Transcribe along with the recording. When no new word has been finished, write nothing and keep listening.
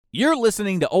You're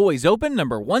listening to Always Open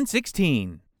number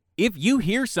 116. If you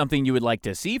hear something you would like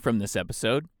to see from this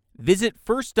episode, visit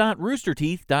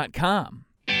first.roosterteeth.com.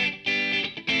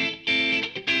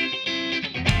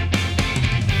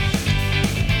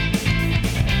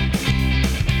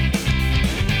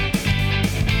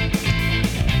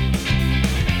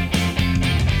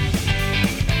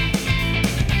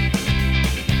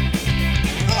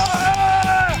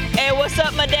 Hey, what's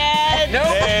up, my dad? Nope.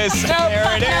 There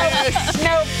it is.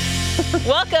 Nope.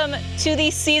 Welcome to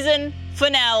the season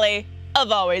finale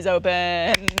of Always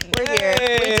Open. We're here.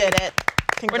 We did it.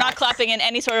 Congrats. We're not clapping in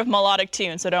any sort of melodic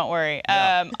tune, so don't worry.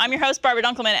 I'm your host, Barbara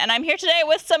Dunkelman, and I'm here today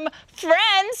with some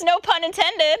friends, no pun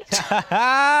intended.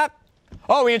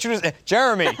 Oh, we introduced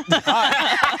Jeremy.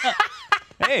 Hi.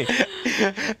 Hey.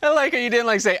 I like how you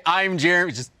didn't say, I'm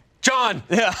Jeremy, just John.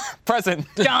 Yeah, present.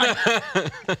 John.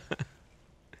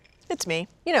 It's me.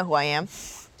 You know who I am.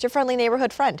 It's your friendly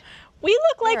neighborhood friend. We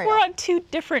look like Ariel. we're on two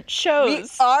different shows. We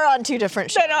are on two different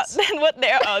shows. Then what?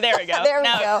 There we go. There we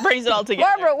now go. It brings it all together.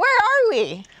 Barbara, where are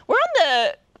we? We're on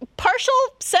the partial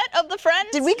set of the Friends.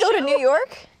 Did we go to show. New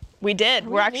York? We did. We're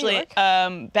in New actually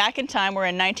York? back in time. We're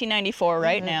in 1994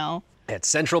 right now. At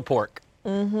Central Pork.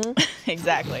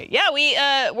 Exactly. Yeah,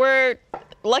 we're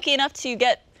lucky enough to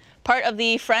get part of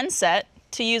the Friends set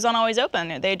to use on Always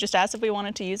Open. They just asked if we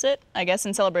wanted to use it, I guess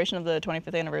in celebration of the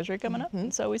 25th anniversary coming up.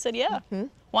 And so we said, yeah,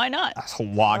 why not? That's a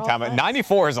long time.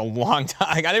 94 is a long time.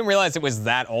 I didn't realize it was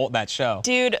that old, that show.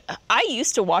 Dude, I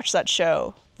used to watch that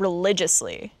show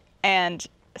religiously, and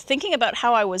thinking about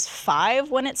how I was 5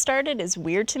 when it started is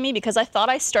weird to me because I thought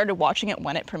I started watching it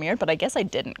when it premiered, but I guess I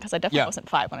didn't because I definitely wasn't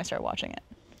 5 when I started watching it.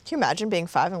 Can you imagine being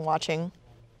 5 and watching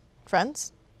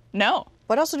Friends? No,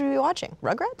 What else would we be watching?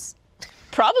 Rugrats?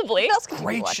 probably. What else could we be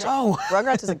Great watching? show.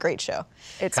 Rugrats is a great show.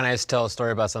 Can I just tell a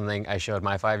story about something I showed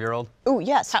my 5-year-old? Ooh,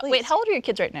 yes, please. Wait, how old are your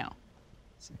kids right now?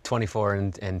 24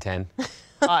 and 10.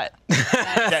 Hot.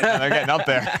 They're getting up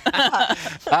there.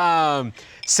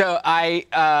 So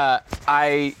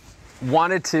I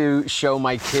wanted to show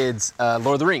my kids Lord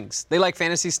of the Rings. They like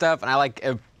fantasy stuff, and I like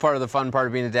part of the fun part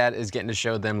of being a dad is getting to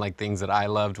show them like things that I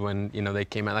loved when they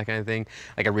came out, that kind of thing.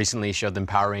 Like I recently showed them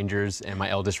Power Rangers, and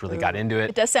my eldest really got into It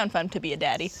it. does sound fun to be a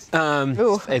daddy.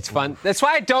 It's fun. That's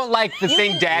why I don't like the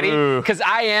thing daddy, because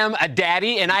I am a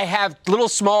daddy, and I have little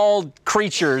small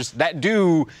creatures that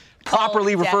do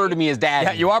properly refer to me as daddy.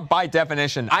 Yeah, you are by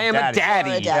definition. I am a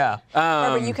daddy. You're a daddy. Yeah.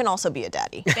 Barbara, you can also be a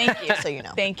daddy. Thank you. So you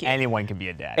know. Thank you. Anyone can be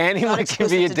a dad. Anyone can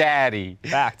exclusive be a to daddy.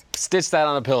 Fact. Stitch that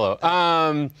on a pillow.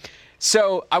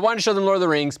 So I wanted to show them Lord of the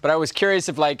Rings, but I was curious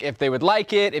if they would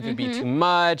like it, if it'd be too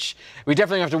much. We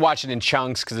definitely have to watch it in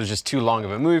chunks because it was just too long of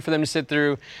a movie for them to sit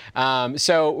through.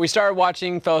 So we started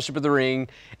watching Fellowship of the Ring,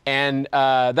 and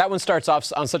that one starts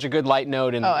off on such a good light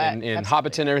note in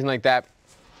Hobbiton and everything like that.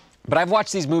 But I've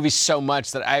watched these movies so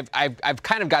much that I've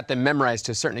kind of got them memorized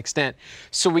to a certain extent.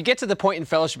 So we get to the point in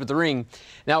Fellowship of the Ring.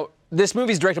 Now, this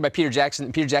movie is directed by Peter Jackson,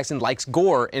 and Peter Jackson likes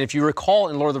gore. And if you recall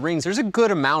in Lord of the Rings, there's a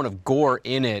good amount of gore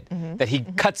in it that he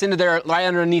cuts into there right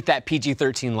underneath that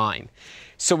PG-13 line.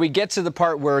 So we get to the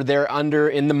part where they're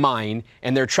in the mine,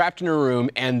 and they're trapped in a room,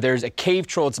 and there's a cave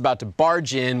troll that's about to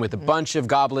barge in with a bunch of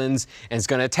goblins, and it's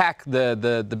going to attack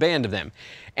the band of them.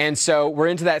 And so we're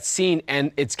into that scene,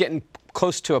 and it's getting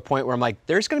close to a point where I'm like,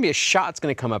 there's going to be a shot that's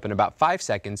going to come up in about 5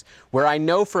 seconds where I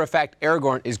know for a fact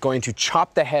Aragorn is going to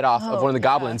chop the head off of one of the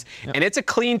goblins. And it's a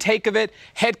clean take of it.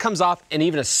 Head comes off, and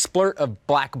even a splurt of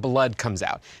black blood comes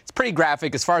out. It's pretty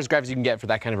graphic, as far as graphics you can get for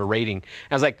that kind of a rating. And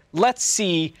I was like, let's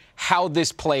see how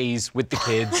this plays with the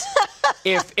kids.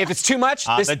 If it's too much,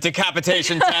 The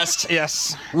decapitation test.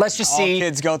 Yes. let's just All see.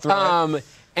 kids go through it.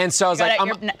 And so I was Got like,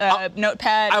 out your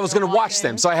notepad. I was going to watch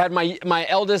them. So I had my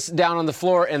eldest down on the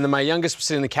floor, and then my youngest was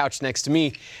sitting on the couch next to me.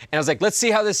 And I was like, let's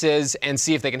see how this is and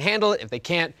see if they can handle it. If they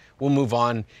can't, we'll move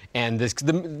on and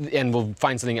we'll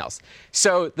find something else.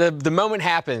 So the moment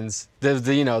happens,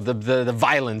 the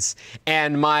violence,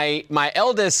 and my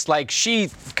eldest, like, she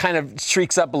kind of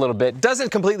shrieks up a little bit, doesn't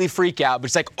completely freak out, but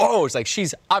it's like, oh, it's like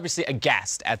she's obviously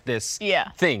aghast at this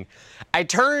thing. I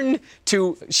turned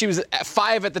to, she was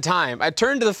 5 at the time, I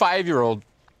turned to the 5-year-old,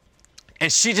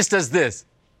 and she just does this.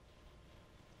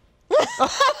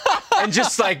 And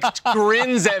just like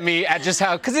grins at me at just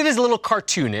how, because it is a little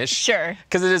cartoonish. Sure.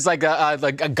 Because it is like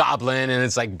a goblin, and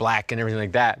it's like black and everything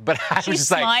like that. But I was just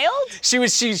smiled? like,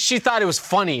 she thought it was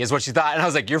funny, is what she thought, and I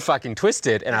was like, you're fucking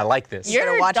twisted, and I like this.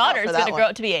 Your watch out daughter's for going that to one. grow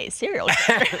up to be a serial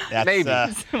killer. That's, Maybe.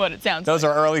 That's what it sounds those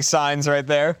like. are early signs right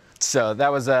there. So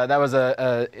that was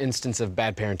a instance of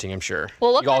bad parenting, I'm sure.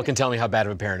 Well, what you all kind- can tell me how bad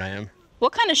of a parent I am.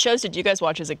 What kind of shows did you guys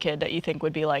watch as a kid that you think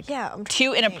would be like Yeah, I'm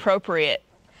too trying to think. inappropriate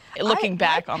looking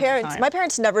back on the time. My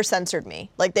parents never censored me.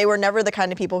 Like, they were never the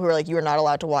kind of people who were like, you are not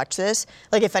allowed to watch this.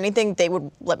 Like, if anything, they would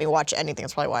let me watch anything.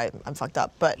 That's probably why I'm fucked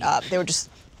up. But they would just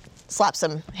slap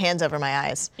some hands over my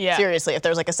eyes. Yeah. Seriously, if there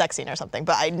was like a sex scene or something.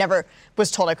 But I never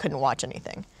was told I couldn't watch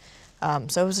anything.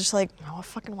 So it was just like, oh, I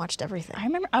fucking watched everything. I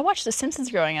remember I watched The Simpsons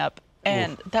growing up,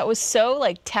 and that was so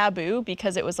like taboo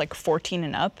because it was like 14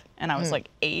 and up, and I was like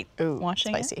 8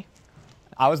 watching spicy. it.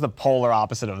 I was the polar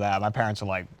opposite of that. My parents were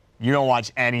like, "You don't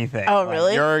watch anything. Oh, Like,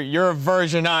 really? You're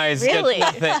virginized. Get Really?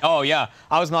 nothing." Oh yeah.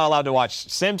 I was not allowed to watch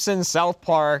Simpsons, South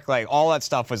Park, like all that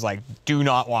stuff was like, "Do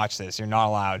not watch this. You're not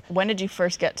allowed." When did you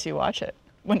first get to watch it?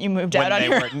 When you moved out on When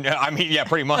they your were, no, I mean, yeah,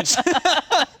 pretty much.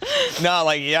 No,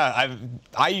 like yeah,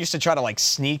 I used to try to like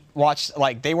sneak watch.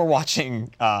 Like they were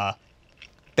watching.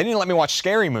 They didn't let me watch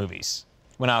scary movies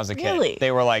when I was a kid. Really?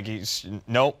 They were like,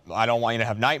 nope, I don't want you to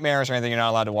have nightmares or anything. You're not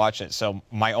allowed to watch it. So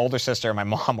my older sister and my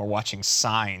mom were watching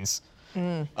Signs.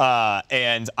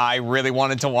 And I really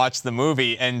wanted to watch the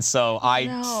movie, and so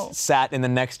I sat in the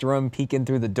next room peeking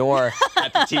through the door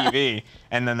at the TV,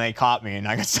 and then they caught me, and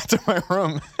I got sent to my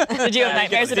room. Did you have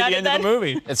nightmares to the about it end of then? the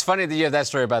movie. It's funny that you have that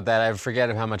story about that. I forget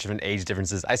how much of an age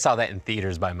difference is. I saw that in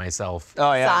theaters by myself.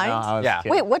 Oh yeah, Signs? no, I was Yeah. a kid.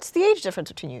 Wait, what's the age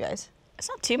difference between you guys? It's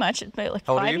not too much. It's like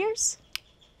How old are 5 you? years.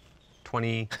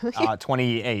 20.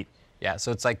 28. Yeah,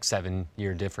 so it's like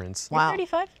 7-year difference. Wow.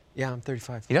 35. Yeah, I'm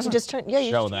 35. He doesn't You just turned, yeah,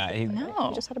 you show just, that. No.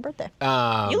 you just had a birthday.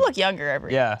 You look younger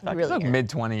every. Yeah, fucking really year. good.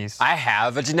 mid-20s. I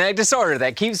have a genetic disorder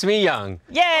that keeps me young.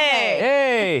 Yay!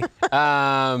 Hey,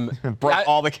 Um, broke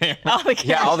all the cameras. Oh, my God.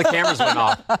 yeah, all the cameras went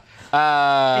off.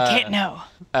 I can't know.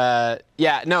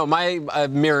 Yeah, no, my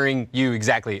mirroring you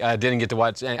exactly. Didn't get to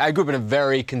watch. I grew up in a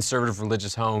very conservative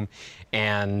religious home,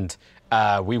 and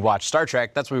we watched Star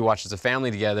Trek. That's what we watched as a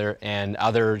family together, and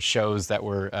other shows that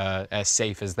were as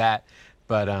safe as that.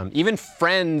 But even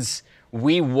Friends,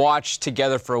 we watched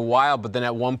together for a while, but then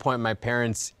at one point my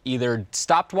parents either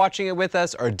stopped watching it with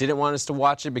us or didn't want us to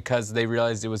watch it because they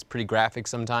realized it was pretty graphic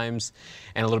sometimes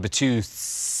and a little bit too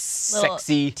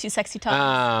sexy. Too sexy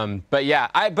talk. But yeah,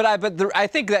 I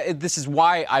think that this is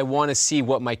why I want to see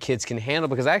what my kids can handle,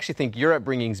 because I actually think your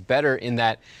upbringing's better in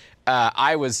that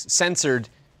I was censored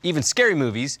even scary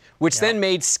movies, which then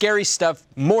made scary stuff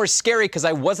more scary because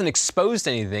I wasn't exposed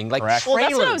to anything. Like Correct. Well,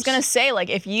 that's what I trailers. was gonna say.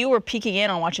 Like, if you were peeking in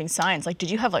on watching Signs, like,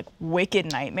 did you have like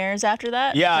wicked nightmares after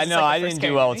that? Yeah, Because it's, no, like, I the first didn't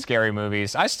scary do well movie? with scary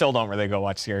movies. I still don't really go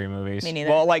watch scary movies. Me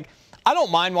neither. Well, like, I don't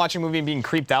mind watching a movie and being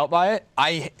creeped out by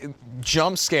it.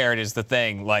 Jump scared is the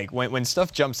thing. Like, when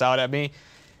stuff jumps out at me,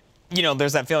 you know,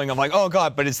 there's that feeling of like, oh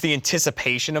God, but it's the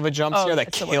anticipation of a jump scare that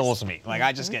it's the kills me. Like,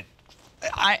 I just get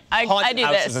I haunted do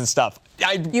houses this. and stuff.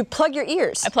 You plug your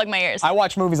ears. I plug my ears. I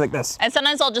watch movies like this. And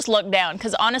sometimes I'll just look down,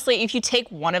 because honestly, if you take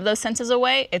one of those senses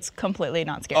away, it's completely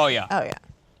not scary. Oh yeah. Oh, yeah.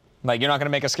 Like, you're not gonna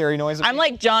make a scary noise at I'm me?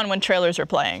 like John when trailers are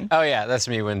playing, Oh yeah, that's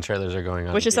me when trailers are going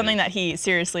on. which in is something theaters. that he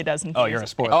seriously does in Oh, you're a theaters.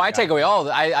 spoiler. Oh, I guy. take away all.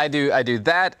 I do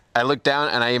that. I look down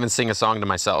and I even sing a song to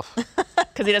myself.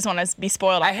 Because he doesn't want to be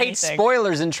spoiled. I on hate anything.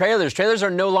 spoilers in trailers. Trailers are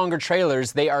no longer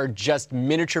trailers. They are just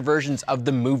miniature versions of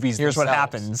the movies Here's what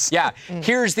themselves. happens. Yeah,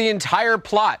 here's the entire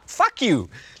plot. Fuck you.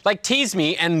 Like, tease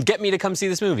me and get me to come see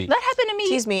this movie. That happened to me.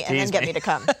 Tease me and then Tease get me. me to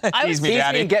come. I was Tease me, Tease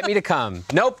Daddy. me and get me to come.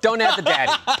 Nope, don't add the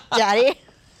daddy. Daddy?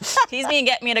 Tease me and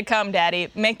get me to come, Daddy.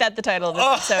 Make that the title of this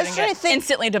episode was and trying get to think-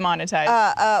 instantly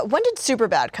demonetized. When did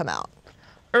Superbad come out?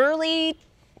 Early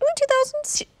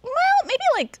 2000s? Well, maybe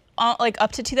like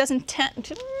up to 2010.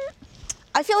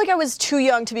 I feel like I was too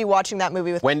young to be watching that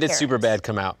movie with When my did parents. Superbad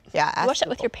come out? Yeah. You watched that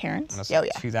with your parents? That's Oh,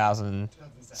 yeah.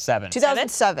 2007.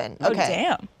 2007. Okay. Oh,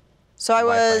 damn. So I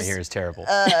Wi-Fi was, here is terrible.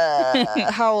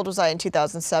 how old was I in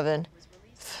 2007?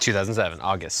 2007,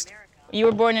 August. You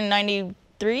were born in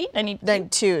 93?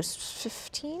 92,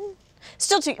 15?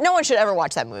 Still too, no one should ever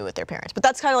watch that movie with their parents, but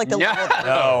that's kind of like the Yeah. level that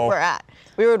No. we're at.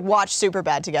 We would watch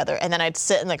Superbad together, and then I'd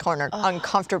sit in the corner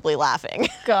uncomfortably laughing.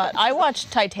 God, I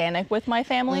watched Titanic with my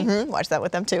family, Watch that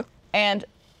with them too. and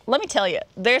let me tell you,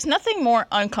 there's nothing more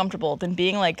uncomfortable than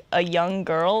being like a young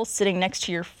girl sitting next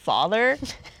to your father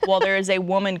while there is a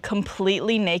woman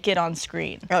completely naked on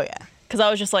screen. Oh yeah. Because I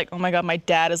was just like, oh my God, my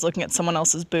dad is looking at someone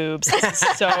else's boobs. This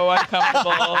is so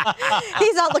uncomfortable.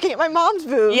 He's not looking at my mom's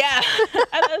boobs. Yeah.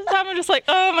 At the time, I'm just like,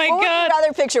 oh my What would you God.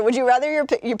 rather picture? Would you rather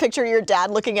you picture your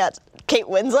dad looking at Kate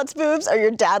Winslet's boobs or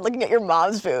your dad looking at your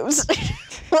mom's boobs?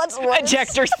 What's worse?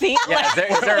 Ejector seat. Yeah,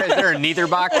 is there a neither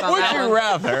box on Would that you one?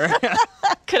 rather?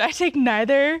 Could I take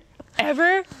neither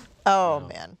ever? Oh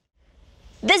man.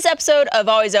 This episode of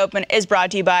Always Open is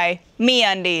brought to you by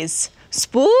MeUndies.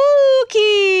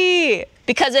 Spooky!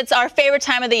 Because it's our favorite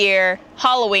time of the year.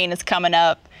 Halloween is coming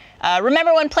up.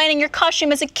 Remember when planning your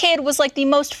costume as a kid was like the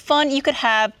most fun you could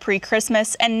have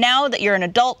pre-Christmas, and now that you're an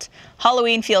adult,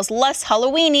 Halloween feels less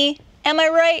Halloween-y. Am I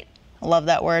right? I love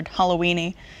that word,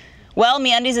 Halloween-y. Well,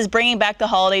 MeUndies is bringing back the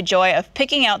holiday joy of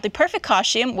picking out the perfect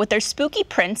costume with their spooky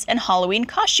prints and Halloween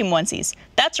costume onesies.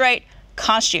 That's right,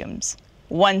 costumes.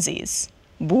 Onesies.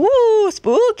 Woo,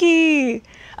 spooky.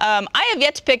 I have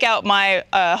yet to pick out my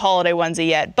holiday onesie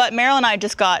yet, but Meryl and I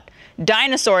just got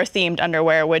dinosaur-themed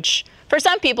underwear, which for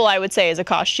some people I would say is a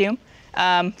costume.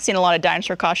 Seen a lot of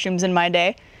dinosaur costumes in my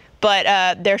day,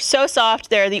 but they're so soft.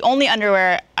 They're the only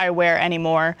underwear I wear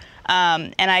anymore.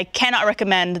 And I cannot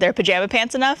recommend their pajama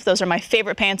pants enough. Those are my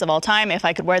favorite pants of all time. If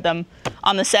I could wear them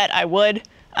on the set, I would.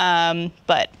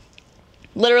 But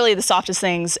literally the softest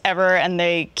things ever, and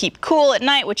they keep cool at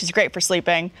night, which is great for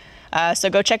sleeping. So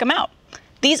go check them out.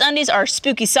 These undies are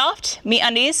spooky soft.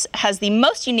 MeUndies has the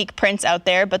most unique prints out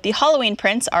there, but the Halloween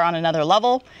prints are on another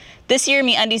level. This year,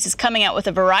 MeUndies is coming out with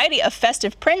a variety of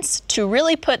festive prints to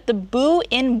really put the boo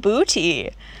in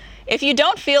booty. If you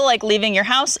don't feel like leaving your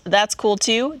house, that's cool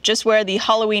too. Just wear the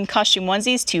Halloween costume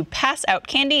onesies to pass out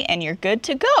candy and you're good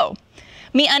to go.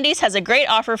 MeUndies has a great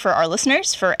offer for our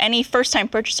listeners. For any first-time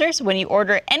purchasers, when you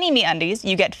order any MeUndies,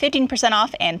 you get 15%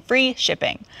 off and free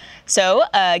shipping. So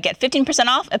get 15%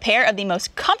 off a pair of the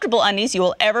most comfortable undies you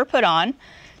will ever put on.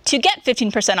 To get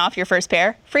 15% off your first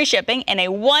pair, free shipping, and a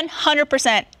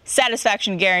 100%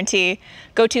 satisfaction guarantee,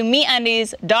 go to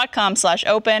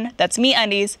MeUndies.com/open. That's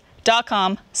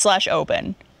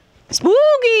MeUndies.com/open.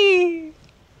 Spooky!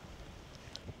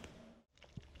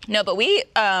 No, but we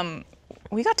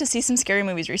got to see some scary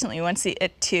movies recently. We went to see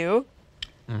It too.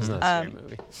 It's not a scary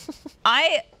movie.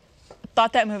 I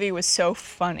thought that movie was so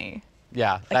funny.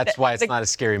 Yeah, that's why it's not a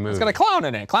scary movie. It's got a clown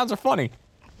in it. Clowns are funny.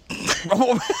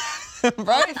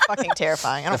 Right? Fucking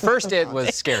terrifying. The first It was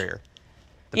scarier.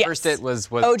 The Yes. first It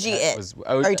was OG It.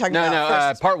 Are you talking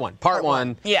about first? Part one. Part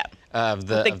one. Yeah. Of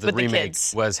the With the remake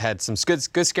kids. had some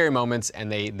good scary moments,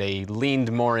 and they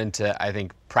leaned more into, I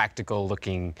think, practical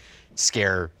looking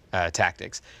scare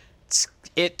tactics.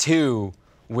 It too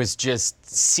was just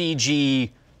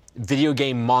CG video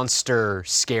game monster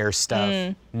scare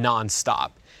stuff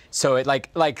nonstop. So it a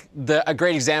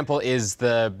great example is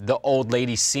the old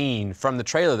lady scene from the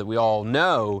trailer that we all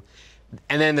know.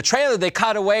 And then the trailer, they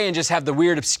cut away and just have the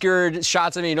weird obscured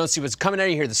shots of it. You don't see what's coming out.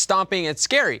 You hear the stomping. It's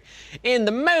scary. In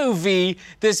the movie,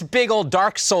 this big old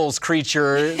Dark Souls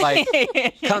creature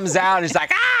comes out and it's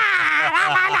like,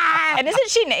 ah! And isn't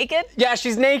she naked? Yeah,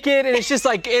 she's naked, and it's just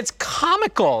it's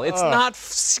comical. It's not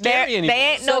scary anymore. They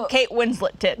ain't no Kate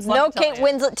Winslet tits. let No me tell Kate you.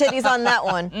 Winslet titties on that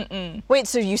one. Wait,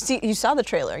 so you saw the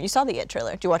trailer? You saw the It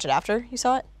trailer? Did you watch it after you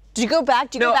saw it? Did you go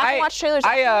back? Did you go back and watch trailers?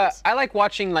 afterwards? I like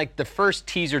watching the first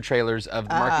teaser trailers of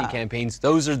the marketing campaigns.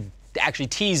 Those are actually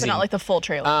teasing. But not like the full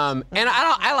trailer. And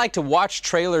I like to watch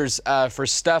trailers for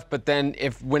stuff, but then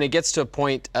when it gets to a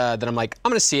point that I'm like,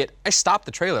 I'm gonna see it, I stop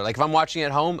the trailer. Like if I'm watching it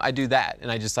at home, I do that, and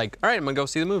I just all right, I'm gonna go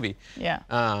see the movie. Yeah.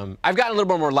 I've gotten a little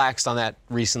bit more laxed on that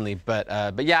recently, but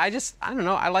yeah, I don't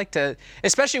know. I like to,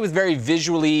 especially with very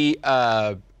visually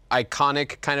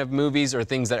iconic kind of movies or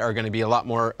things that are going to be a lot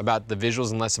more about the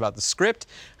visuals and less about the script.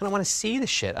 I don't want to see the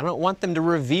shit. I don't want them to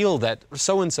reveal that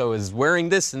so-and-so is wearing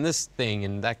this and this thing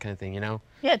and that kind of thing, you know?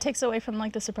 Yeah, it takes away from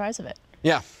the surprise of it.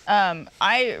 Yeah. Have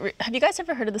you guys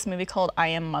ever heard of this movie called I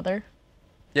Am Mother?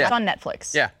 Yeah. It's on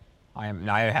Netflix. Yeah. I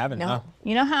haven't. No.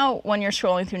 You know how when you're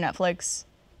scrolling through Netflix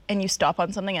and you stop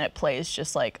on something and it plays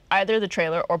just either the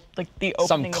trailer or the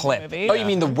opening clip. of the movie? Oh, you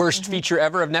mean the worst feature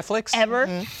ever of Netflix?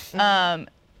 Ever.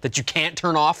 That you can't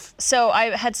turn off? So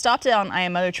I had stopped it on I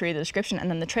Am Mother to read the description, and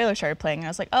then the trailer started playing, and I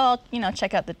was like, oh, I'll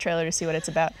check out the trailer to see what it's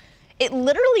about. It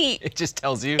literally just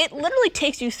tells you. It literally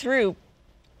takes you through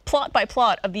plot by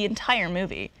plot of the entire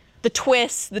movie. The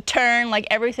twists, the turn,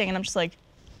 everything, and I'm just like,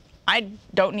 I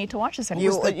don't need to watch this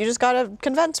anymore. You just got a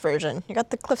condensed version. You got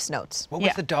the Cliff's Notes. What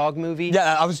was the dog movie?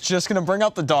 Yeah, I was just gonna bring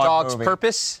up the Dog's movie.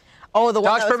 Purpose? Oh, the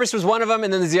one Dog's Purpose was one of them,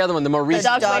 and then there's the other one, the more recent.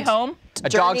 Dog's Way Home? A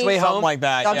Dog's Way Home? Something like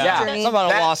that. Dog's Yeah. Journey. Something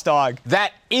about a lost dog.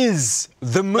 That is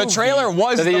the movie. The trailer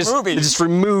was that they the just, movie. They just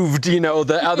removed,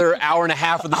 the other hour and a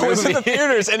half of the I was in movie. the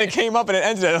theaters and it came up and it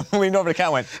ended. And I leaned over to Kat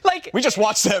and went, we just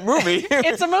watched that movie.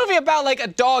 It's a movie about a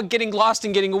dog getting lost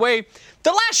and getting away.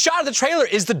 The last shot of the trailer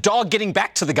is the dog getting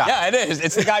back to the guy. Yeah, it is.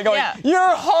 It's the guy going, Yeah.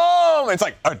 you're home. It's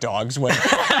like, a dog's way.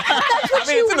 It's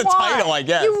in the title, I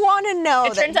guess. You want to know.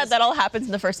 It turns out that all happens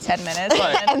in the first 10 minutes,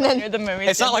 and then the movie.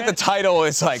 It's not like the title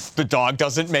is like, the dog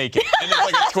doesn't make it. And it's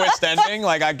like a twist ending.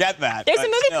 I get that. There's a but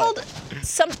movie still. called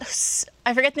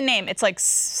I forget the name. It's like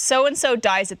so and so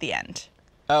dies at the end.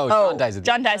 Oh, John dies at the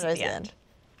John dies at the end,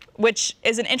 which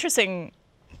is an interesting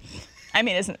I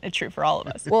mean, isn't it true for all of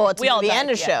us? Well, it's we all the died,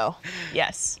 end of yeah. show.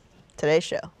 Yes. Today's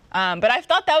show. But I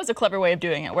thought that was a clever way of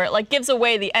doing it, where it like gives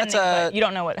away the ending, but you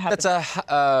don't know what happens. That's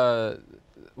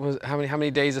how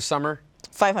many days of summer?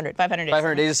 500. 500 days.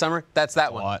 500 days of summer? That's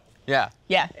that one. What? Yeah.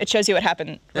 Yeah, it shows you what happened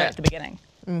right Yeah. at the beginning.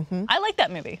 I like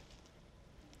that movie.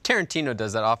 Tarantino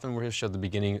does that often, where he'll show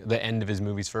the end of his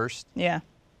movies first. Yeah.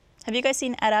 Have you guys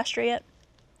seen Ad Astra yet?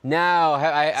 No,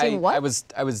 Seen what? I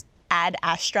was Ad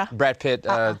Astra. Brad Pitt,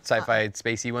 sci-fi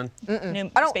spacey one. New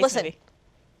I don't space listen. movie.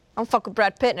 I don't fuck with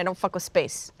Brad Pitt and I don't fuck with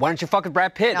space. Why don't you fuck with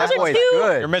Brad Pitt? That Those are boy's two-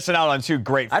 good. You're missing out on two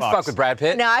great I'd fucks. fuck with Brad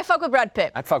Pitt. No, I fuck with Brad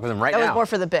Pitt. I'd fuck with him right That now. was more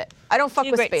for the bit. I don't fuck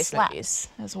Two with great space slaps movies.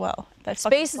 as well. That's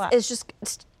fucking Space slaps. is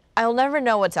just. I'll never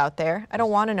know what's out there. I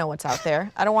don't want to know what's out there.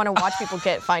 I don't want to watch people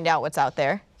find out what's out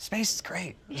there. Space is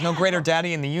great. There's no greater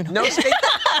daddy in the universe. No space.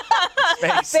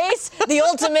 Space, the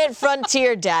ultimate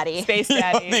frontier daddy. Space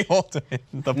Daddy. the ultimate,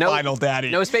 the No, final daddy.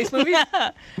 No space movies?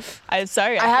 I'm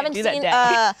sorry, I, I haven't can't do seen.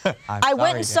 that, Daddy. I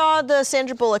went and saw the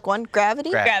Sandra Bullock one,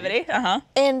 Gravity, Gravity.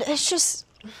 and it's just,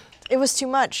 it was too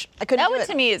much. I couldn't That do one it.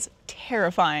 to me is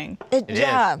terrifying. It is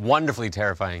Yeah, wonderfully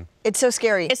terrifying. it's so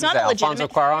scary. It's Is not that a Alfonso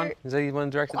legitimate Cuarón? fear. Is that the one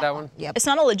who directed that one? Yep. It's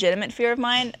not a legitimate fear of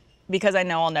mine because I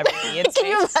know I'll never be in Can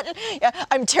you space. imagine? Yeah,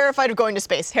 I'm terrified of going to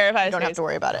space. Terrified You of don't have space. to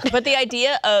worry about it. But the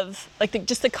idea of like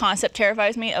just the concept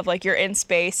terrifies me of like you're in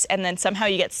space and then somehow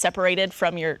you get separated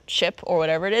from your ship or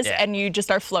whatever it is Yeah. and you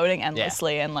just are floating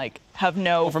endlessly and like have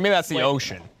no. Well, for me, that's the like-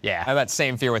 ocean. Yeah. I have that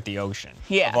same fear with the ocean.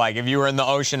 Yeah. Of, like if you were in the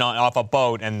ocean off a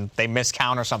boat and they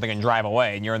miscount or something and drive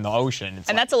away and you're in the ocean. It's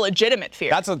And like, that's a legitimate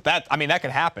fear. I mean, that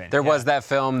could happen. There was that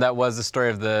film that was the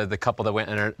story of the couple that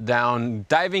went down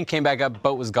diving, came back up,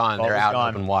 boat was gone. Boat They're was out gone.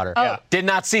 in open water. Yeah. Did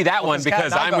not see that one 'cause Kat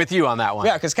because and I I'm go- with you on that one.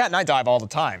 Yeah, because Kat and I dive all the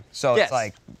time. So Yes. it's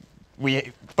like,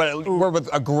 we're with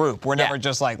a group. We're never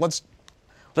just like, let's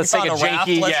Let's we take a found raft,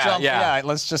 janky, let's yeah, jump, yeah.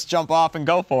 let's just jump off and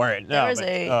go for it. There No, was but,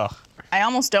 a. ugh. I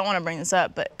almost don't want to bring this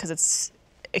up, but because it's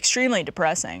extremely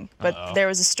depressing. But there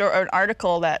was a story, an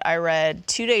article that I read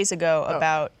 2 days ago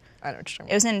about. I know what you're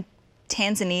talking It was in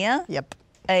Tanzania. Yep.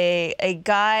 A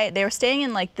guy. They were staying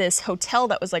in like this hotel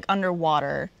that was like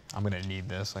underwater. I'm gonna need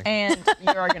this. Like, And you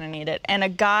are gonna need it. And a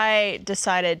guy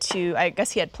decided to, I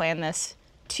guess he had planned this,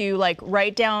 to like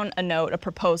write down a note, a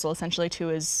proposal essentially to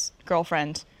his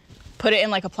girlfriend, put it in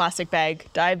like a plastic bag,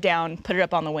 dive down, put it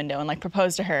up on the window, and like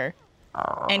propose to her.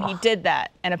 And he did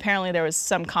that. And apparently there was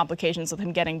some complications with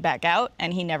him getting back out,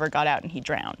 and he never got out and he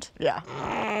drowned. Yeah.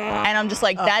 And I'm just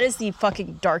like, that is the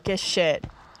fucking darkest shit.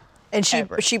 And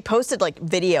Ever. she posted like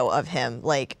video of him.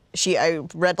 Like I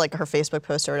read like her Facebook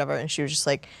post or whatever, and she was just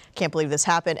like, can't believe this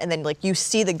happened. And then like you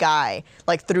see the guy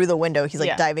like through the window, he's like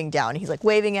Yeah. diving down, he's like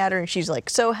waving at her, and she's like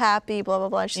so happy, blah blah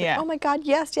blah. And she's Yeah. like, oh my god,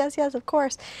 yes, yes, yes, of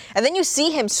course. And then you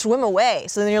see him swim away.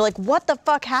 So then you're like, what the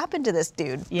fuck happened to this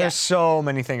dude? Yeah. there's so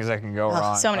many things that can go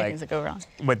wrong. So many like, things that go wrong.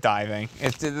 with diving.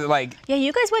 It's like, Yeah,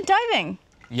 you guys went diving.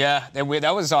 yeah, that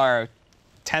was our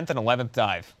 10th and 11th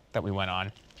dive that we went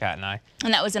on, Kat and I.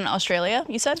 And that was in Australia,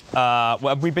 you said?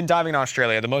 Well, we've been diving in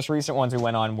Australia. The most recent ones we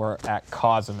went on were at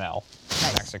Cozumel,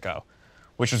 Mexico,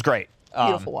 which was great.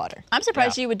 Beautiful water. I'm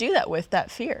surprised yeah. you would do that with that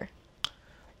fear.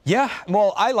 Yeah,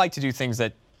 well, I like to do things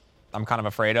that I'm kind of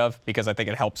afraid of because I think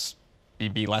it helps me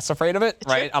be less afraid of it,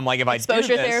 right? I'm like, if I Exposure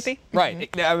do this, therapy. right?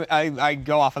 I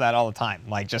go off of that all the time.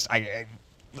 Like,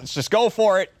 let's just go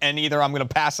for it, and either I'm gonna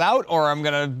pass out or I'm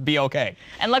gonna be okay.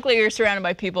 And luckily, you're surrounded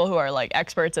by people who are like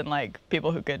experts and like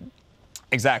people who could.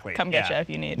 Exactly. Come get yeah. ya if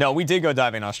you need. No, we did go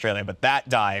diving in Australia, but that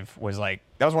dive was like,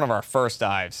 that was one of our first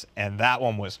dives, and that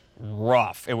one was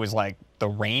rough. It was like the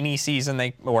rainy season,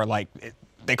 they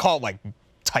call it like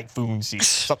typhoon season,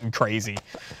 something crazy.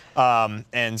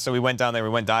 And so we went down there, we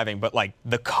went diving, but like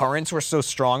the currents were so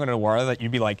strong under the water that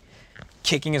you'd be like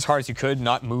kicking as hard as you could,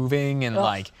 not moving, and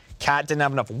like Kat didn't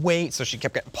have enough weight, so she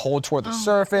kept getting pulled toward the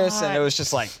surface, and it was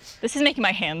just like, This is making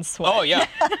my hands sweat. oh yeah.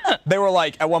 They were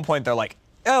like, at one point they're like,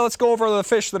 oh, let's go over the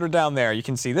fish that are down there. You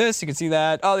can see this, you can see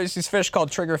that. Oh, there's these fish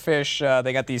called triggerfish.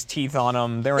 They got these teeth on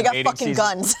them. They're They in got mating fucking season.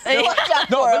 guns.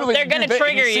 No, literally, They're gonna if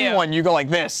trigger you. See you. one, you go like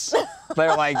this.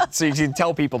 They're like, so you can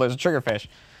tell people there's a triggerfish,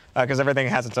 because everything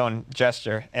has its own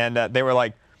gesture. And they were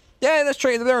like, yeah,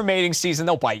 they're in mating season.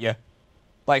 They'll bite you.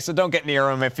 Like, so don't get near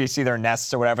them if you see their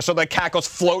nests or whatever. So the cat goes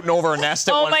floating over a nest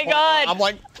at Oh one my point. God. I'm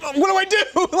like, what do I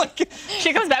do? Like,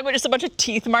 She comes back with just a bunch of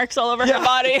teeth marks all over her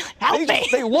body. Help me.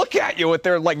 they look at you with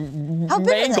their like big are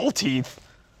mangle they? teeth.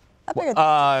 How big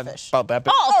are the fish? About that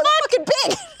big. Oh, Oh, fuck! they're fucking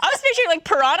big. I was picturing like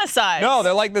piranha size. No,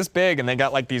 they're like this big, and they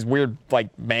got like these weird like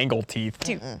mangle teeth.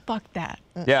 Dude, fuck that.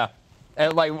 Yeah.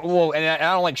 And like, well, and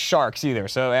I don't like sharks either.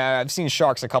 So I've seen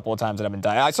sharks a couple of times that I've been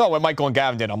diving. I saw what Michael and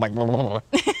Gavin did. I'm like,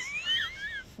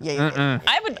 Yeah, yeah.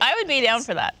 I would be down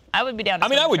for that. I would be down. To I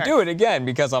mean, swim I would with do sharks. it again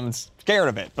because I'm scared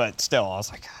of it, but still, I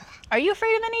was like, Are you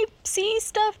afraid of any sea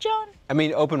stuff, John? I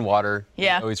mean, open water.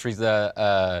 Yeah. Always freeze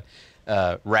the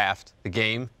Raft, the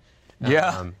game.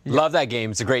 yeah. Love that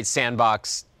game. It's a great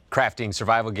sandbox crafting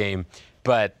survival game.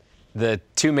 But the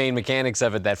two main mechanics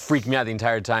of it that freak me out the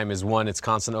entire time is one, it's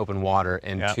constant open water,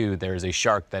 and Yeah. two, there is a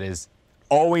shark that is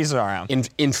Always around.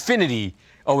 infinity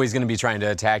always going to be trying to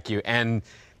attack you. And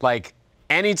like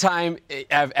anytime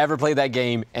I've ever played that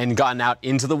game and gotten out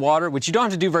into the water, which you don't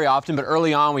have to do very often, but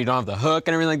early on when you don't have the hook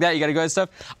and everything like that, you got to go and stuff,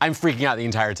 I'm freaking out the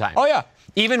entire time. Oh, yeah.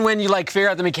 Even when you like figure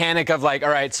out the mechanic of like, all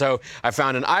right, so I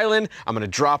found an island, I'm gonna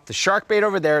drop the shark bait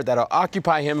over there, that'll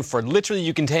occupy him for literally,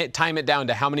 you can time it down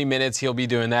to how many minutes he'll be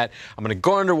doing that. I'm gonna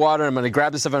go underwater, I'm gonna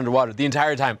grab the stuff underwater. The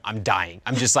entire time, I'm dying.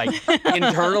 I'm just like,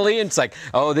 internally, it's like,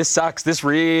 oh, this sucks, this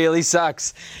really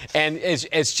sucks. And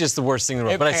it's just the worst thing in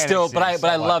the world. It But I still, panics but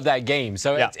you I so love much. that game.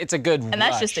 So Yeah. it's a good And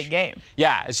that's just a rush. game.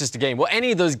 Yeah, it's just a game. Well,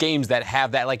 any of those games that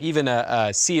have that, like even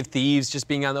a Sea of Thieves, just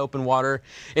being on the open water,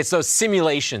 it's those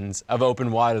simulations of open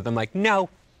water that I'm like, no,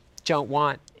 don't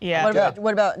want. Yeah.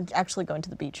 What about actually going to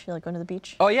the beach? You like going to the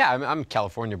beach? Oh yeah, I'm a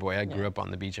California boy. I grew up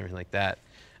on the beach, everything like that.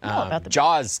 know about the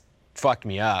Jaws fucked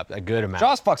me up a good amount.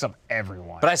 Jaws fucks up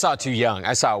everyone. But I saw it too young.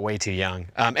 I saw it way too young,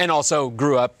 and also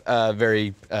grew up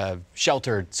very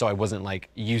sheltered, so I wasn't like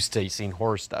used to seeing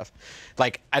horror stuff.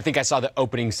 Like I think I saw the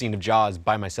opening scene of Jaws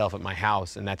by myself at my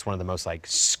house, and that's one of the most like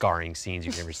scarring scenes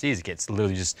you can ever see. It's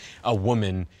literally just a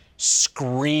woman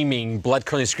screaming,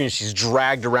 blood-curdling screaming. She's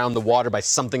dragged around the water by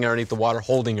something underneath the water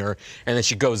holding her, and then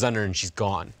she goes under and she's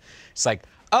gone. It's like,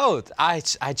 oh, I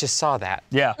just saw that.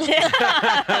 Yeah.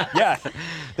 Yeah.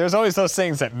 There's always those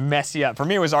things that mess you up. For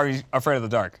me, it was Are You Afraid of the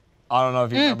Dark? I don't know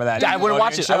if you remember that. I wouldn't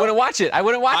watch it. I wouldn't watch it. I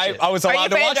wouldn't watch it. I was Are You allowed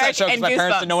to Afraid of watch the that Dark show because and my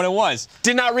parents Goosebumps? didn't know what it was.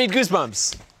 Did not read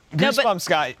Goosebumps. No, but Goosebumps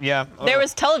got, yeah. there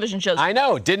was television shows. I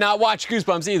know. Did not watch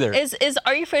Goosebumps either. Is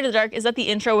Are You Afraid of the Dark? Is that the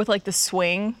intro with like the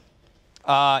swing?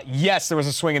 Yes, there was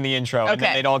a swing in the intro, and then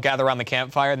Okay. they'd all gather around the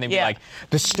campfire, and they'd be Yeah. like,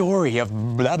 the story of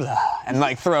blah, blah, and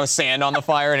like throw sand on the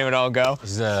fire, and it would all go. It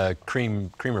was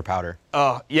creamer powder.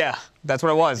 Oh, yeah, that's what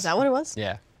it was. Is that what it was?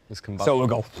 Yeah. It was combustion. So it would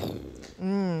go.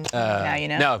 Now you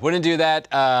know. No, wouldn't do that.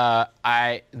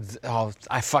 I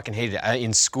fucking hated it.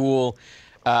 In school,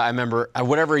 I remember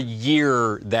whatever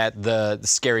year that the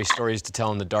scary stories to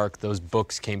tell in the dark, those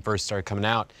books first started coming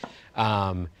out.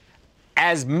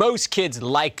 As most kids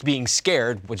like being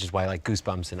scared, which is why like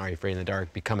Goosebumps and Are You Afraid in the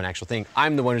Dark become an actual thing.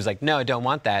 I'm the one who's like, no, I don't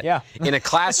want that. Yeah. In a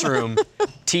classroom,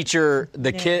 this teacher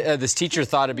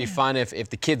thought it'd be fun if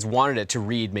the kids wanted it to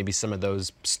read maybe some of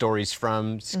those stories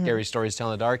from Scary Stories to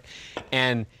Tell in the Dark,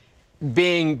 and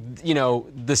being,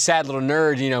 the sad little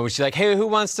nerd, she's like, hey, who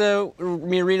wants to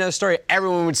me to read another story?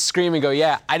 Everyone would scream and go,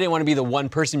 yeah. I didn't want to be the one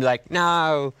person to be like,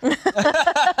 no.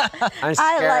 I'm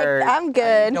scared. I'm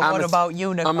good. I'm What about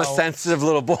you, Nicole? I'm a sensitive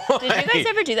little boy. Did you guys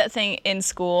ever do that thing in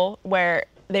school where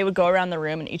they would go around the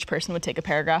room and each person would take a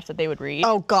paragraph that they would read?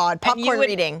 Oh God, And you popcorn would-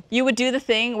 reading. You would do the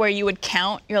thing where you would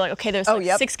count. You're like, okay, there's like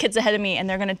yep. 6 kids ahead of me, and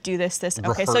they're gonna do this.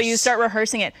 Okay, so you Rehearse. start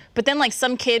rehearsing it. But then like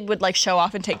some kid would like show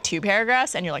off and take 2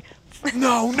 paragraphs, and you're like,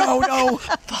 No.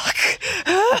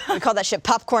 We call that shit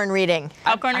popcorn reading.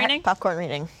 popcorn reading. Popcorn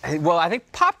reading. Well, I think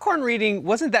popcorn reading,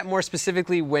 wasn't that more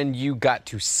specifically when you got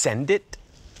to send it?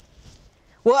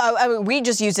 Well, I mean, we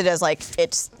just use it as like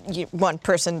it's one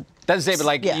person. Doesn't say, but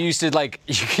like Yeah. you used to like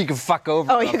you can fuck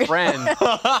over you a could- friend,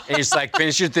 and you just like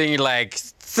finish your thing. You're like,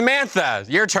 Samantha,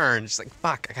 your turn. She's like,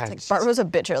 fuck, I gotta. Bart was a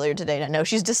bitch earlier today, and I know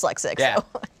she's dyslexic. Yeah. So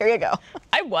here you go.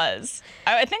 I was.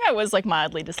 I think I was like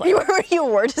mildly dyslexic. You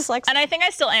were dyslexic. And I think I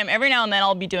still am. Every now and then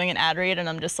I'll be doing an ad read and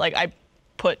I'm just like, I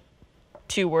put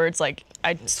 2 words, like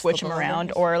I switch them them over.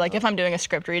 around. Or like if I'm doing a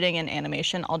script reading in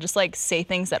animation, I'll just like say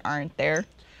things that aren't there.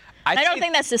 I'd I don't say-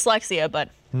 think that's dyslexia, but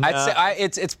I'd say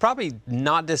it's probably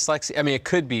not dyslexia. I mean, it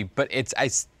could be, but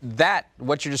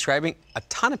what you're describing. A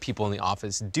ton of people in the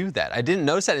office do that. I didn't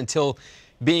notice that until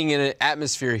being in an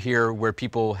atmosphere here where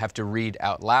people have to read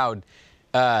out loud.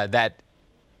 That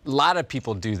a lot of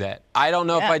people do that. I don't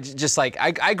know if Yeah. I just like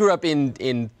I grew up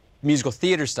in musical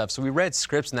theater stuff, so we read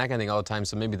scripts and that kind of thing all the time.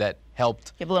 So maybe that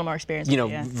helped. you have a little more experience. with it,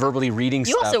 yeah. Verbally reading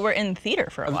You stuff. also were in theater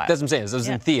for a while. That's what I'm saying. I was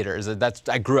Yeah. in theaters.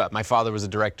 I grew up. My father was a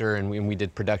director, and we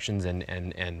did productions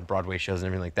and Broadway shows and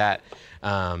everything like that.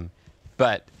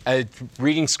 But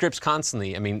reading scripts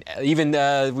constantly. I mean, even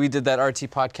we did that RT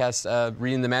podcast,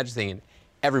 reading the Magic thing, and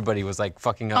everybody was like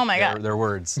fucking up Oh my God. their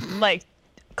words. Like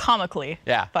comically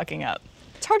Yeah. fucking up.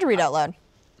 It's hard to read out loud.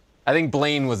 I think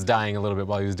Blaine was dying a little bit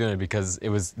while he was doing it because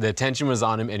the attention was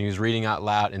on him and he was reading out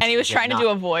loud. And he was trying to do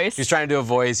a voice. He was trying to do a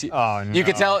voice. Oh, You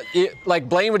could no. tell, like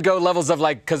Blaine would go levels of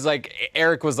like, because like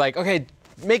Eric was like, okay,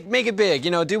 make it big,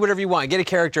 do whatever you want, get a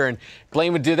character, and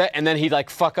Blaine would do that, and then he'd like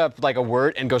fuck up like a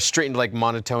word and go straight into like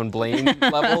monotone Blaine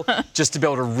level just to be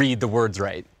able to read the words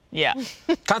right. Yeah.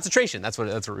 Concentration, that's what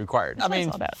it required. I mean,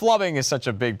 all about. flubbing is such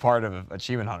a big part of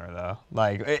Achievement Hunter, though.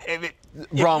 Like,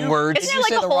 Wrong words. Isn't you there like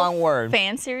say a the whole wrong word.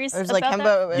 fan series There's about like that?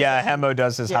 Hembo. yeah, Hembo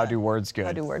does his How Yeah. Do Words Good.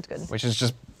 How do words good? Which is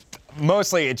just,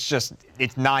 mostly it's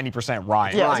 90%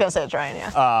 Ryan. Yeah, I was gonna say it's Ryan.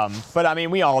 Yeah. But I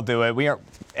mean, we all do it.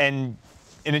 And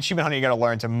in Achievement Hunter, you got to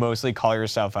learn to mostly call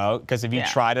yourself out, because if you Yeah.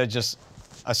 try to just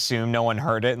assume no one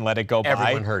heard it and let it go by,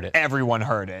 Everyone heard it. Everyone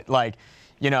heard it. Like,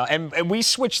 and we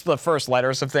switch the first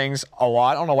letters of things a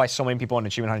lot. I don't know why so many people in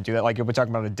Achievement Hunter do that. Like, you'll be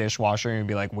talking about a dishwasher and you'll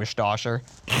be like, wish-dosher.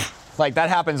 Like, that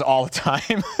happens all the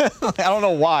time. I don't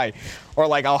know why. Or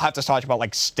like, I'll have to talk about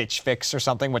like Stitch Fix or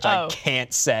something, which I Oh.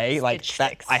 can't say. Like, Stitch that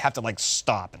Fix. I have to like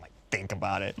stop and like think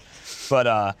about it.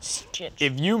 But Stitch.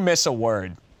 if you miss a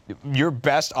word, your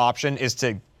best option is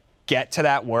to get to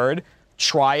that word,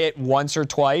 try it once or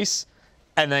twice,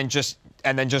 and then just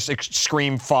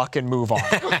scream fuck and move on.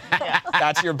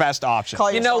 That's your best option.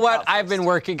 Call You know yourself what? out I've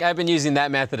first. been using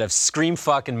that method of scream,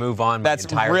 fuck, and move on. That's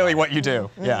my entire really life. what you do.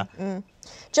 Yeah.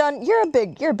 John, you're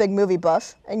a big movie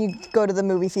buff, and you go to the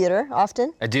movie theater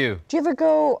often. I do. Do you ever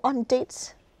go on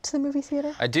dates to the movie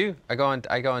theater? I do. I go on.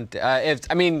 I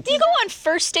mean, Do you go on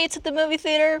first dates at the movie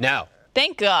theater? no.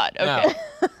 Thank God. Okay.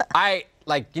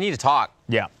 No. You need to talk.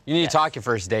 Yeah. You need to talk your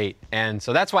first date. And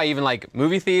so that's why even like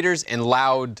movie theaters and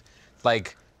loud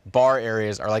like bar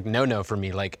areas are like no for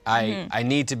me. Like I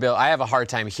need to I have a hard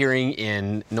time hearing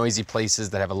in noisy places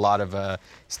that have a lot of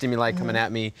stimuli coming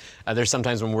at me. There's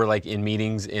sometimes when we're like in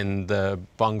meetings in the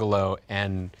bungalow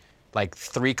and like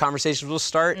 3 conversations will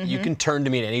start. You can turn to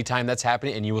me at any time that's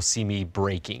happening and you will see me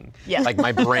breaking. Yeah. Like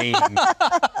my brain.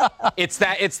 It's the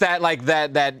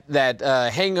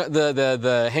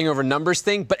hangover numbers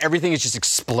thing, but everything is just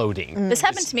exploding. This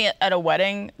happened to me at a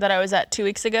wedding that I was at 2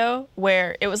 weeks ago,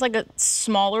 where it was like a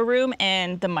smaller room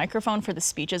and the microphone for the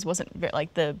speeches wasn't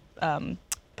the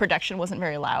production wasn't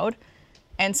very loud,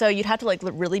 and so you'd have to like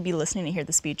really be listening to hear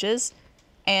the speeches.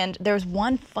 And there was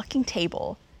one fucking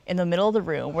table in the middle of the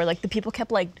room where like the people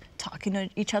kept like talking to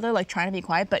each other, like trying to be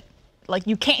quiet, but like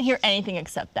you can't hear anything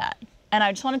except that. And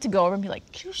I just wanted to go over and be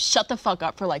like, can you shut the fuck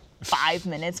up for like 5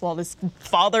 minutes while this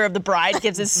father of the bride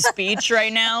gives his speech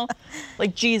right now?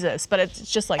 Like, Jesus. But it's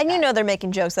just like And that. you know they're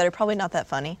making jokes that are probably not that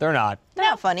funny. They're not. They're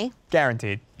not funny.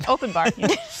 Guaranteed. Open bar.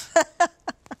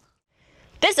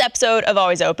 This episode of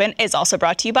Always Open is also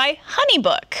brought to you by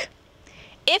HoneyBook.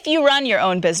 If you run your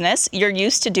own business, you're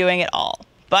used to doing it all.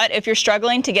 But if you're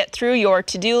struggling to get through your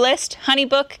to-do list,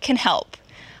 HoneyBook can help.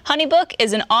 HoneyBook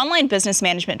is an online business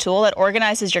management tool that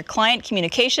organizes your client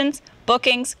communications,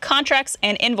 bookings, contracts,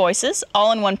 and invoices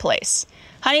all in one place.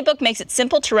 HoneyBook makes it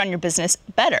simple to run your business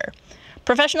better.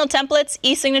 Professional templates,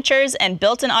 e-signatures, and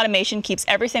built-in automation keeps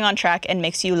everything on track and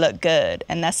makes you look good.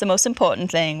 And that's the most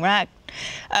important thing, right?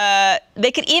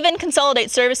 They could even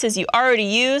consolidate services you already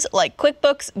use, like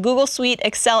QuickBooks, Google Suite,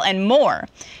 Excel, and more.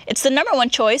 It's the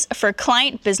 #1 choice for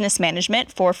client business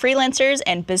management for freelancers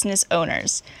and business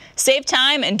owners. Save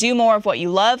time and do more of what you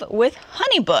love with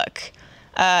HoneyBook.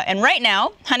 And right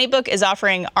now, HoneyBook is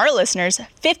offering our listeners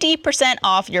 50%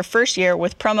 off your first year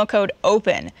with promo code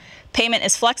OPEN. Payment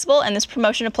is flexible, and this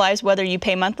promotion applies whether you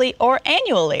pay monthly or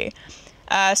annually.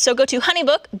 So go to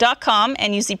honeybook.com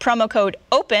and use the promo code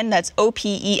OPEN, that's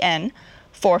OPEN,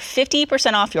 for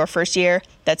 50% off your first year.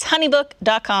 That's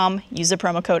honeybook.com. Use the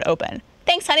promo code OPEN.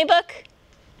 Thanks, HoneyBook.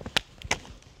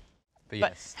 But But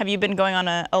yes. have you been going on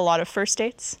a lot of first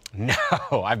dates? No,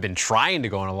 I've been trying to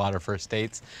go on a lot of first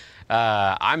dates.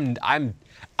 I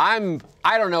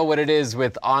don't know what it is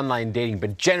with online dating,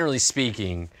 but generally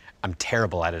speaking, I'm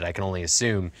terrible at it. I can only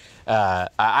assume.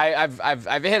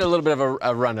 I've hit a little bit of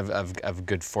a run of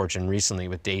good fortune recently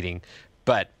with dating,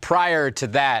 but prior to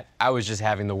that, I was just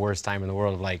having the worst time in the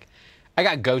world. Like, I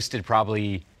got ghosted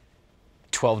probably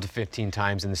 12 to 15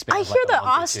 times in the span I of hear like a that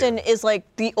month or Austin two. is like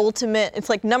the ultimate, it's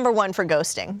like #1 for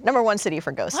ghosting. #1 city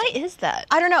for ghosting. Why is that?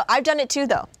 I don't know. I've done it too,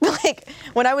 though. Like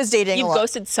when I was dating. You've a lot-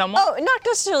 ghosted someone? Oh, not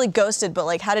necessarily ghosted, but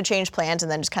like had to change plans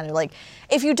and then just kind of like,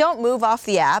 if you don't move off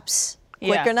the apps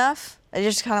quick Yeah. enough, it's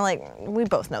just kind of like, we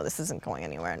both know this isn't going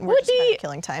anywhere and we're Would just kind be- of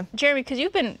killing time. Jeremy, because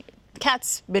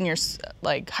Kat's been your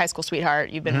like high school sweetheart.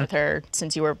 You've been with her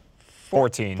since you were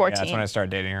 14. Yeah, 14. that's when I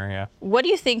started dating her. Yeah. What do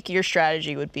you think your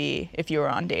strategy would be if you were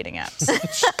on dating apps?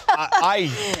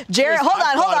 Jared, hold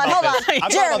on.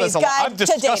 Jeremy's guide I've to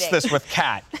discussed dating. this with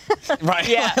Kat. Right?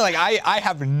 Yeah. Like I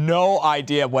have no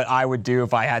idea what I would do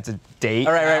if I had to date.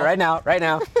 All right, right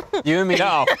now. You and me.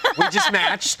 No. We just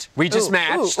matched. I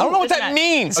don't know what that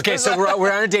means. Okay, so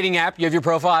we're on a dating app. You have your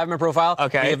profile. I have my profile.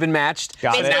 Okay. We have been matched.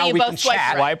 Got So it. now you we both can swipe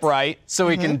chat. right. Swipe right. So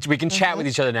we can chat with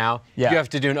each other now. Yeah. You have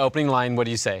to do an opening line. What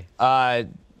do you say?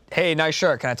 Hey, nice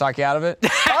shirt. Can I talk you out of it?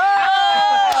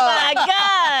 Oh my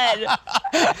God!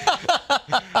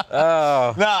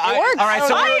 No, works. All right,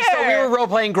 so we Fire! were role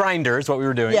playing Grinders. What we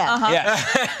were doing. Yeah.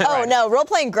 Yeah. Oh no, role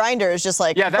playing Grinder is just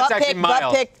like Yeah, that's butt actually pick, butt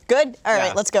mild. pick. Good. All Yeah.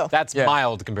 right, let's go. That's Yeah.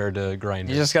 mild compared to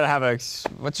Grinders. You just gotta have a.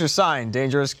 What's your sign?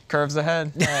 Dangerous curves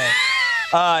ahead.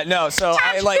 No. So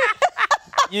I like.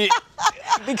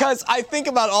 Because I think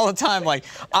about it all the time. Like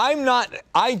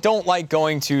I don't like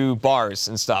going to bars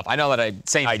and stuff. I know that I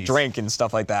Same. drink and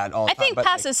stuff like that all the I time. think but,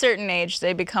 past like, a certain age,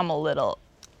 they become a little.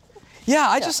 yeah,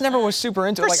 I just never was super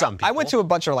into it. For Like, some I went to people. a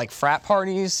bunch of like frat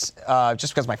parties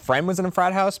just because my friend was in a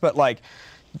frat house. But like,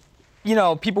 you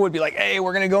know, people would be like, "Hey,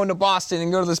 we're gonna go into Boston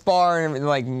and go to this bar," and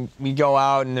like we go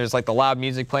out and there's like the loud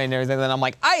music playing and everything. And I'm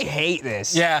like, I hate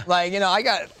this. Yeah. Like, you know, I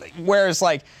got. Whereas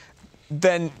like,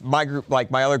 then my group, like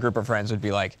my other group of friends, would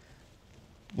be like,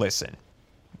 "Listen,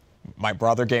 my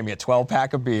brother gave me a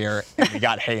 12-pack of beer and we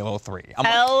got Halo 3."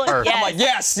 Hell yes. I'm like,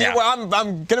 yes, Yeah. well,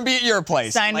 I'm gonna be at your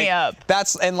place. Sign me Like, up.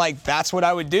 That's what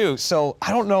I would do. So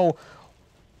I don't know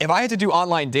if I had to do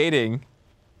online dating,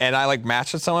 and I like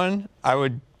matched with someone, I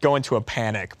would go into a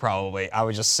panic probably. I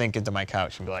would just sink into my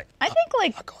couch and be like, I think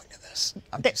like I'm going to this.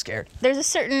 I'm too scared. there's a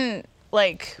certain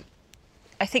like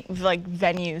I think like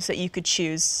venues that you could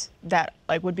choose that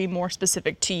like would be more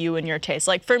specific to you and your taste.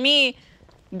 Like for me,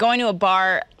 going to a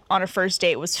bar on a first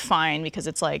date was fine because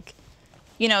it's like,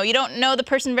 you know, you don't know the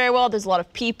person very well. There's a lot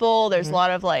of people. There's a lot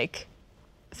of like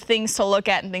things to look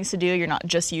at and things to do. You're not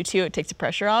just you two. It takes the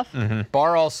pressure off.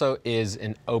 Bar also is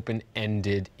an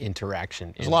open-ended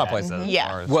interaction. There's a lot of places. that Yeah.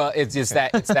 bars. Well, it's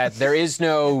that there's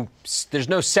no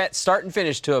set start and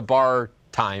finish to a bar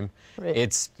time. Right.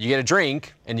 It's you get a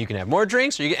drink and you can have more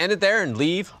drinks, or you can end it there and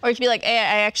leave. Or you could be like, hey,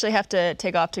 I actually have to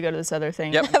take off to go to this other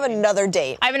thing. Yep. Have another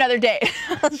date. I have another date.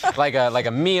 like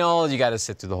a meal, you got to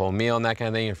sit through the whole meal and that kind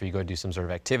of thing. If you go do some sort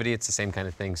of activity, it's the same kind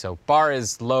of thing. So bar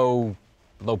is low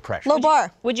pressure. Low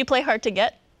bar. Would you play hard to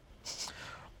get?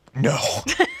 No.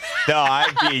 No,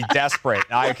 I'd be desperate.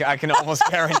 I can almost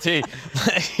guarantee.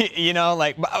 You know,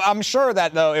 like I'm sure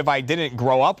that though, if I didn't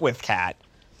grow up with Kat,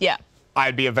 Yeah.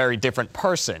 I'd be a very different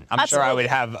person. I'm sure I would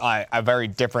have a very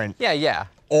different Yeah.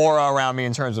 aura around me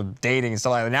in terms of dating and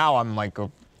stuff like that. Now I'm like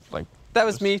That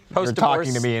was me you're post-divorce.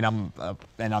 talking to me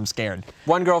and I'm scared.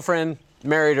 One girlfriend,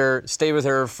 married her, stayed with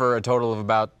her for a total of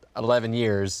about 11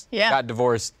 years. Yeah. Got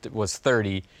divorced, was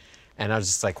 30. And I was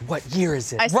just like, what year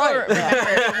is it? I still remember.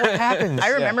 What happens? I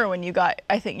remember when you got,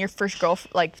 I think, your first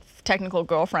technical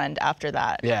girlfriend after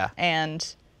that. Yeah.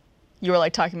 And you were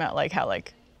like talking about like how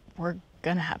like we're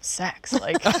gonna have sex,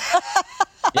 like,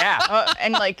 Yeah.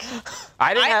 and like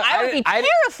I didn't have. I would be I-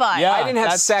 terrified. Yeah. I didn't have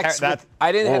That's sex. ter- With, that-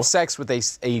 I didn't Ooh. have sex with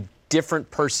a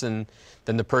different person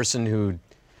than the person who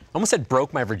almost said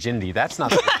broke my virginity. That's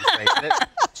not the way to say it.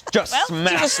 Just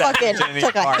smash Just that fucking virginity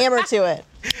took a apart. hammer to it.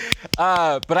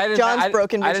 But I didn't. John's I,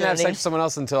 broken I didn't have virginity. sex with someone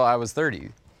else until I was 30,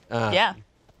 Yeah.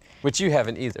 which you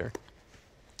haven't either.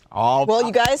 Well,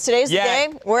 you guys, today's Yeah.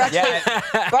 the day. We're actually,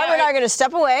 Yeah. Barbara and I are going to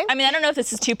step away. I mean, I don't know if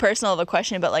this is too personal of a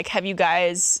question, but like, have you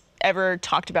guys ever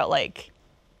talked about like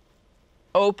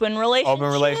open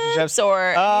relationships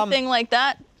Or anything like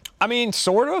that? I mean,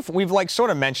 sort of. We've like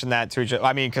sort of mentioned that to each other.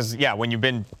 I mean, because yeah, when you've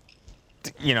been,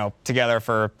 you know, together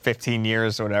for 15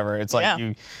 years or whatever, it's like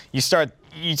Yeah.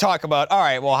 you talk about, all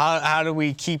right, well, how do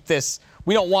we keep this?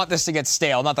 We don't want this to get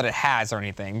stale. Not that it has or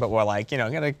anything, but we're like, you know,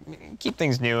 gotta keep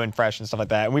things new and fresh and stuff like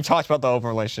that. And we've talked about the open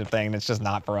relationship thing, and it's just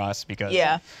not for us because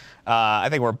Yeah. I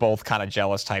think we're both kind of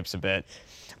jealous types a bit.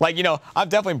 Like, you know, I've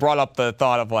definitely brought up the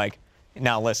thought of like,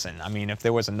 now listen, I mean, if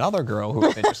there was another girl who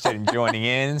was interested in joining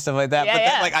in and stuff like that, Yeah, but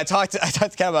then yeah. like I talked to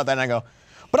Kat about that and I go,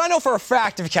 but I know for a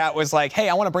fact if Kat was like, hey,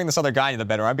 I want to bring this other guy into the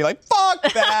bedroom, I'd be like, fuck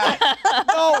that.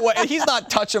 No way. He's not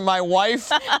touching my wife.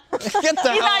 Get the He's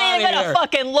hell not out even of here. gonna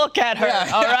fucking look at her.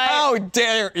 Yeah. All right. How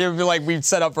dare you? Be like, we'd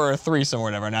set up for a threesome or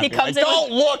whatever. And I'd He be comes like, in with-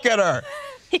 don't look at her.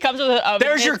 He comes with a.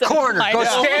 There's your corner. Go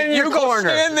stand in your You go corner.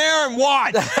 stand there and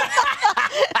watch.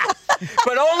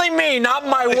 But only me, not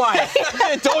my wife.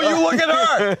 Don't you look at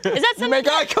her. Is that You something? make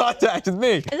eye contact with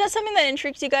me. Is that something that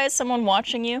intrigues you guys? Someone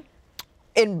watching you?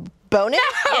 In boning?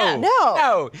 Yeah. No.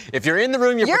 No. If you're in the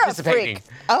room, you're You're a participating.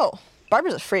 freak. Oh,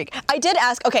 Barbara's a freak. I did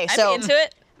ask. Okay, I'd so be into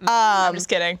it. I'm just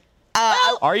kidding.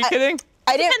 Are you kidding?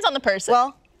 I didn't. Depends on the person.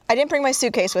 Well, I didn't bring my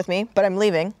suitcase with me, but I'm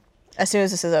leaving as soon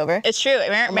as this is over. It's true.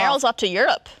 Meryl's off to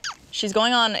Europe. She's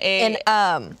going on a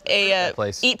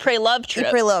place. Eat, Pray, Love trip.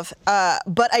 Eat, Pray, Love.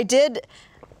 But I did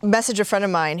message a friend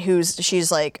of mine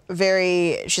she's like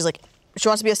she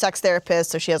wants to be a sex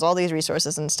therapist, so she has all these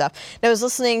resources and stuff. And I was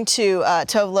listening to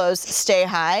Tove Lo's "Stay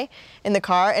High" in the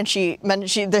car, and she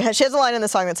has a line in the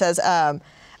song that says,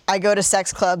 "I go to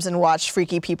sex clubs and watch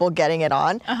freaky people getting it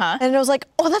on." And I was like,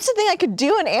 "Oh, that's the thing I could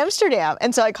do in Amsterdam."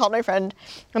 And so I called my friend,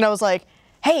 and I was like,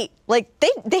 "Hey, like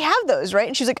they have those, right?"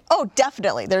 And she was like, "Oh,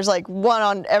 definitely. There's like one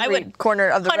on every corner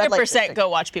of the red light 100% district." go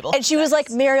watch people. And she was like,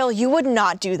 "Mariel, you would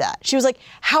not do that." She was like,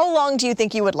 "How long do you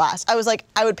think you would last?" I was like,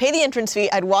 "I would pay the entrance fee.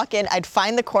 I'd walk in. I'd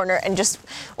find the corner and just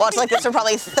watch like this for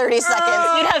probably 30 seconds."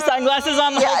 You'd have sunglasses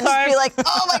on the Yeah, whole and just time. be like,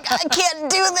 "Oh my God, I can't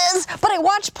do this." But I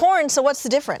watch porn, so what's the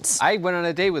difference? I went on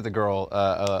a date with a girl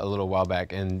a little while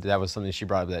back, and that was something she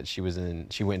brought up, that she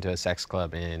went to a sex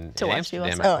club in watch Amsterdam,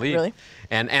 people. I Oh, believe. really?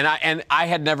 And I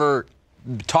had never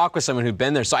talked with someone who'd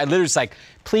been there, so I literally was like,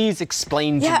 please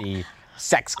explain Yeah. to me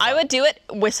sex club. I would do it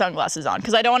with sunglasses on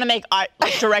because I don't want to make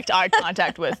direct eye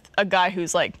contact with a guy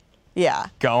who's like, Yeah.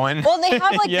 Going. Well, they have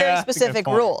like Yeah, very that's a good specific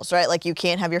point. rules, right? Like you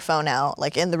can't have your phone out,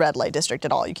 like in the red light district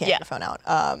at all. You can't Yeah. have your phone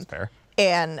out. Fair.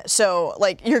 And so,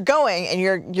 like, you're going, and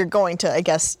you're going to, I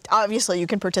guess, obviously you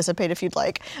can participate if you'd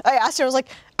like. I asked her, I was like,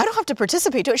 I don't have to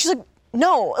participate to it. She's like,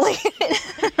 no, like,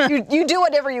 you do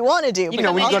whatever you want to do. You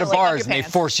know, when you go to Also, like, up bars your and they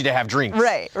pants. force you to have drinks.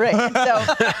 Right. And so,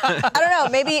 I don't know.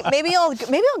 Maybe I'll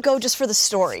go just for the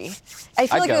story. I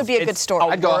feel I'd like go. it would be a good story.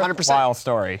 I'd go 100%. Wild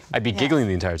story. I'd be giggling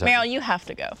the entire time. Meryl, you have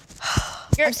to go.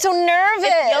 I'm so nervous.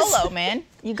 It's YOLO, man.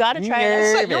 You got to try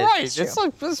it. You're right. It's true. It's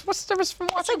like, what's the difference from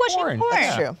watching like watching porn? porn.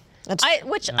 That's true. That's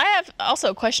I have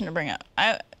also a question to bring up.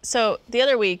 So the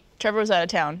other week, Trevor was out of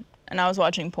town, and I was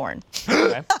watching porn.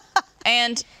 Okay.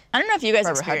 And I don't know if you guys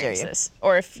Trevor, how dare experience you. this,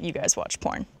 or if you guys watch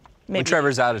porn. Maybe. When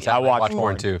Trevor's out of town, I I watch watch porn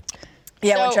porn. too.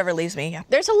 yeah, when So- Trevor leaves me, yeah.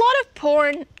 There's a lot of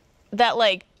porn that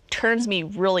like turns me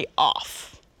really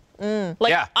off. Like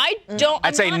Yeah. I don't.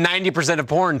 I'd say 90% of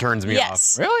porn turns me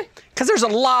Yes. off. Really? Because there's a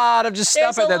lot of just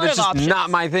There's stuff out a there lot that's of just options. not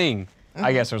my thing.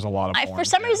 I guess there's a lot of porn. For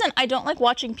some too. reason, I don't like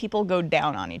watching people go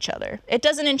down on each other. It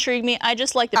doesn't intrigue me. I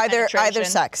just like the Either penetration.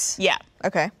 sex. Yeah.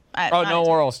 Okay. Oh, no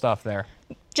oral stuff there.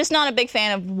 Just not a big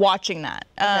fan of watching that.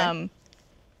 Okay.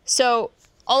 So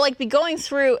I'll like be going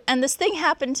through, and this thing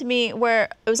happened to me where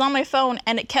it was on my phone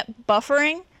and it kept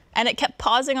buffering and it kept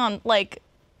pausing on like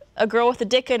a girl with a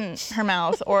dick in her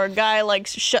mouth or a guy like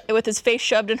with his face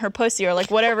shoved in her pussy or like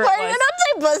whatever Why it did was. you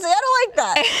not say pussy? I don't like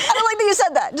that. I don't like that you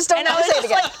said that. Just don't And I was say it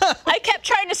just again. like, I kept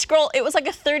trying to scroll. It was like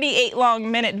a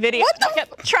 38-minute video. What the I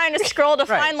kept trying to scroll to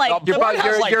find like. You're the-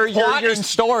 about- you're- plot and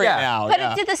story yeah. now. But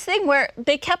yeah. it did this thing where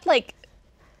they kept like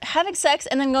having sex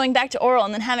and then going back to oral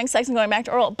and then having sex and going back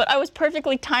to oral. But I was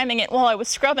perfectly timing it while I was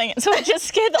scrubbing it, so it just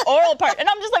skipped the oral part. And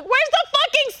I'm just like, where's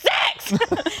the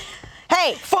fucking sex?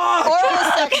 Hey, Fuck! oral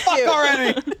is sex Fuck too.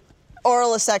 already!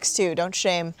 Oral is sex too. Don't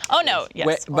shame. Oh no, yes.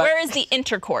 Wait, but- Where is the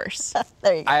intercourse?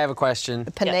 There you go. I have a question.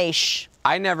 Panache.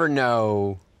 I never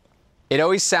know. It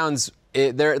always sounds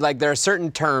there are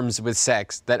certain terms with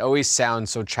sex that always sound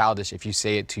so childish if you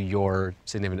say it to your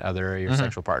significant other or your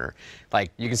sexual partner.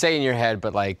 Like you can say it in your head,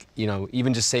 but like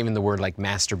even just saying the word like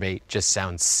masturbate just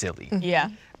sounds silly. Yeah.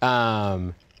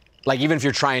 Like even if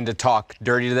you're trying to talk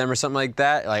dirty to them or something like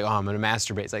that, like, oh, I'm gonna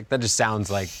masturbate. It's like that just sounds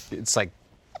like it's like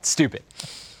stupid.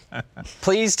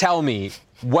 Please tell me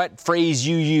what phrase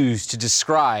you use to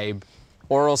describe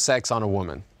oral sex on a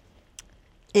woman.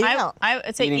 Eating I out.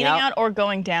 would say Eating eating out? out or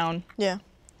going down. Yeah.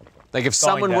 Like if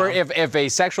Going someone were, down. if a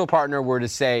sexual partner were to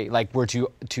say, like, were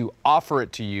to offer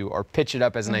it to you or pitch it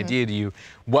up as an idea to you,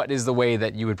 what is the way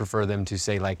that you would prefer them to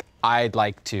say, like, I'd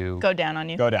like to Go down on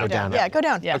you. Go down. Go down. Yeah, go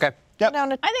down. Yeah. Okay. Go down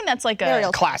to I think that's like Ariel.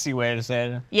 a Classy way to say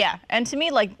it. yeah. And to me,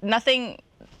 like nothing.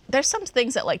 There's some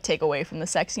things that like take away from the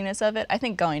sexiness of it. I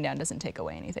think going down doesn't take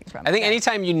away anything from it. I think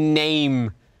anytime you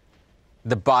name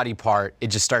the body part, it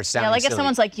just starts sounding Yeah, like if silly.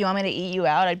 someone's like, "You want me to eat you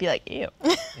out?" I'd be like, "Ew."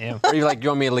 Yeah. Or you're like, you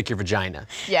want me to lick your vagina?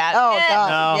 Yeah. Oh eh,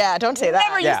 God. No. Yeah, don't say that.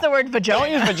 Never Yeah. use the word vagina.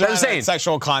 Don't use vagina saying. in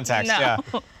sexual context. No.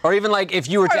 Yeah. Or even like if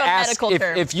you were Part to of a ask, medical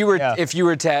term. if you were Yeah. if you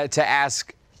were to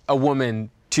ask a woman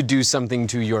to do something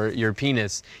to your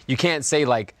penis, you can't say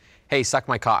like, hey, suck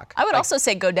my cock. I would Like, also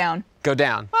say go down. go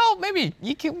down. Well, maybe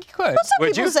you could. Some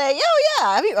Would people you? say, "Oh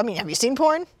yeah." Have you seen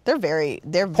porn? They're very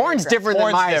Porn's different than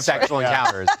Porn's my different, sexual yeah.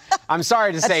 encounters. I'm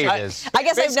sorry to say it is. I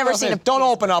guess I've never seen a. Don't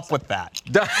open up with that.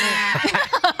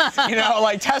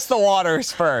 Like test the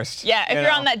waters first. Yeah, if you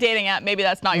you're know? on that dating app, maybe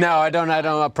that's not your. No, I don't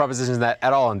have propositions that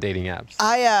at all on dating apps.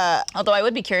 I Although I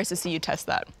would be curious to see you test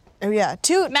that. Oh yeah,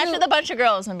 Match with a bunch of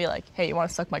girls and be like, hey, you want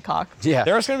to suck my cock? Yeah.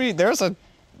 There's a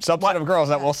subset of girls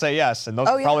that will say yes, and those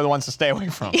are yeah. probably the ones to stay away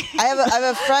from. I have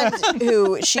a friend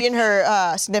who she and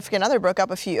her significant other broke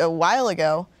up a few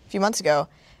months ago,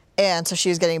 and so she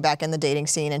was getting back in the dating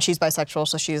scene, and she's bisexual,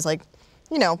 so she's like,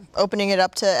 opening it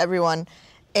up to everyone,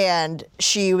 and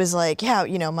she was like, yeah,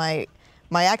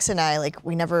 my ex and I, like,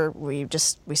 we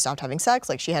stopped having sex,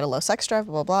 like she had a low sex drive,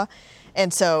 blah blah blah.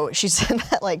 And so she said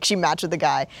that, like, she matched with the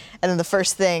guy, and then the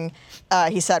first thing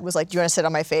he said was like, do you want to sit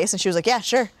on my face? And she was like, yeah,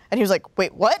 sure. And he was like,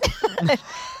 wait, what?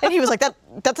 And he was like,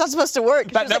 that's not supposed to work.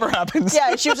 That never happens.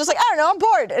 Yeah, and she was just like, I don't know, I'm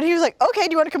bored. And he was like, okay,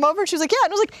 do you want to come over? And she was like, yeah.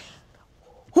 And I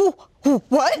was like,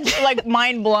 what? Like,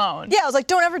 mind blown. Yeah, I was like,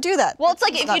 don't ever do that. Well, it's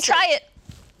like if not you safe. try it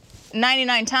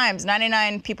 99 times,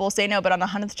 99 people say no, but on the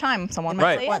 100th time, someone might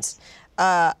Right. say yes.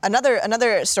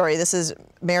 Another story. This is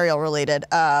Mariel related.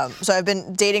 So I've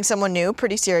been dating someone new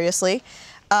pretty seriously,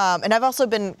 and I've also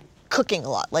been cooking a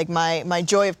lot. Like my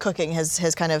joy of cooking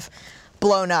has kind of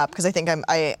blown up because I think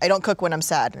I don't cook when I'm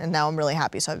sad, and now I'm really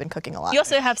happy. So I've been cooking a lot. You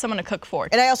also have someone to cook for.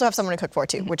 And I also have someone to cook for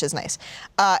too, which is nice.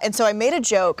 And so I made a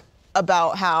joke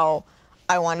about how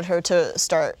I wanted her to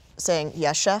start saying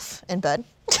 "Yes, chef" in bed.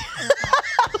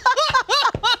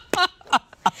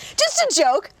 Just a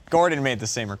joke. Gordon made the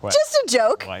same request. Just a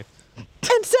joke. Wife.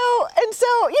 And so,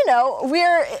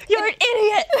 we're You're an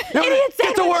idiot. Idiot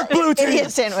Get to work, Blue Team.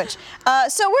 idiot sandwich.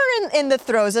 So we're in the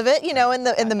throes of it,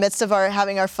 in the midst of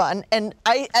having our fun. And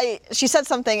she said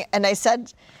something, and I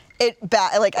said it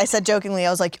back, like I said jokingly,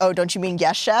 I was like, oh, don't you mean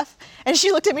yes, chef? And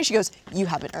she looked at me, she goes, you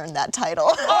haven't earned that title.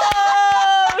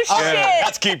 Oh, shit.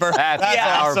 That's keeper. That's a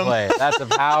power awesome. play. That's a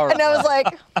power And I was play.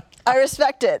 like, I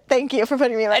respect it. Thank you for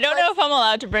putting me in my I don't know if I'm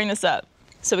allowed to bring this up,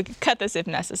 so we could cut this if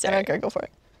necessary. Okay, go for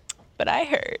it. But I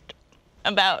heard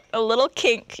about a little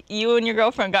kink you and your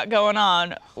girlfriend got going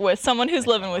on with someone who's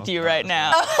living with you right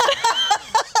now.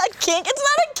 A kink? It's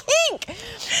not a kink.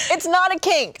 It's not a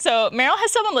kink. So Meryl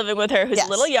has someone living with her who's Yes. a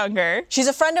little younger. She's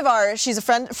a friend of ours. She's a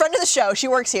friend of the show. She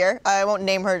works here. I won't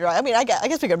name her. I mean, I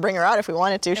guess we could bring her out if we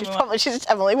wanted to. She's just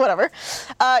Emily, whatever.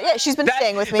 Yeah, she's been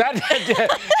staying with me.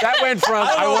 That went from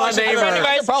I want to name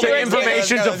her Probably to works here.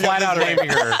 information to flat out naming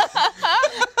her.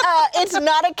 It's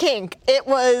not a kink. It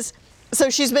was. So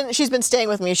she's been staying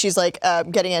with me. She's like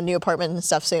getting a new apartment and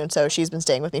stuff soon. So she's been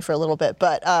staying with me for a little bit.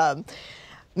 But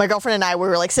my girlfriend and I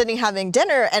were like sitting having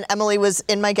dinner, and Emily was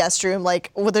in my guest room,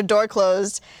 like with her door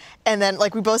closed. And then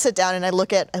like we both sit down, and I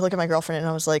look at my girlfriend, and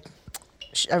I was like,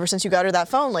 ever since you got her that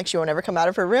phone, like she won't ever come out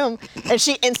of her room. And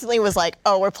she instantly was like,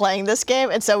 oh, we're playing this game.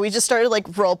 And so we just started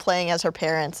like role playing as her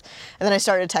parents. And then I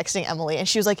started texting Emily, and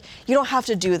she was like, you don't have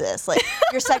to do this. Like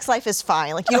your sex life is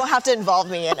fine. Like you don't have to involve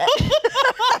me in it.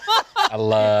 I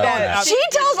love that. She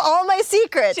tells all my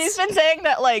secrets. She's been saying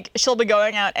that like she'll be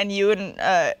going out and you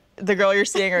and the girl you're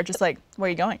seeing are just like, where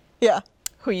are you going? Yeah.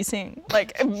 Who are you seeing?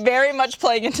 Like very much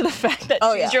playing into the fact that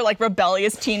Oh, she's yeah. your like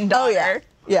rebellious teen Oh daughter. yeah.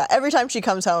 Yeah. Every time she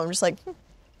comes home, I'm just like,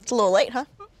 it's a little late, huh?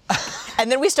 And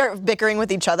then we start bickering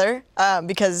with each other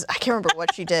because I can't remember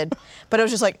what she did, but it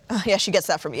was just like, oh, yeah, she gets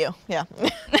that from you. Yeah.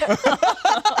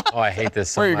 Oh, I hate this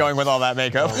so Where are you much. going with all that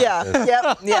makeup? Yeah.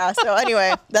 Yep. Yeah. So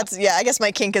anyway, I guess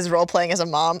my kink is role playing as a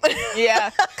mom. Yeah,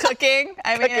 cooking.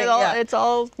 I mean, Cooking, yeah. it's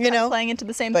all You know? playing into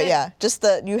the same But thing. yeah, just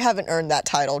you haven't earned that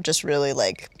title just really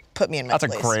like put me in my That's a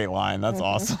place. great line. That's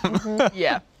awesome.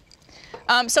 Yeah.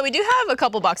 So we do have a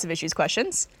couple box of issues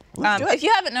questions. do it. If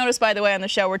you haven't noticed, by the way, on the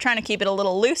show, we're trying to keep it a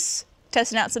little loose,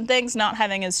 testing out some things, not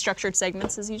having as structured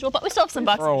segments as usual, but we still have some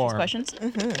box of issues questions.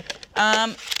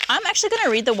 I'm actually going to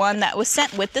read the one that was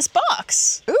sent with this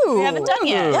box. Ooh. We haven't done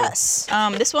yet. Yes.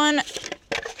 This one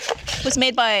was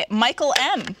made by Michael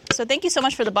M. So thank you so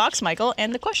much for the box, Michael,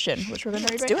 and the question, which we're going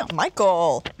to read right Do now. it,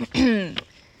 Michael.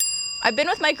 I've been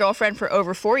with my girlfriend for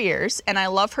over 4 years, and I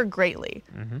love her greatly.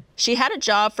 She had a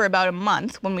job for about a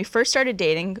month when we first started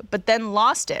dating, but then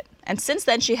lost it. And since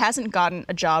then, she hasn't gotten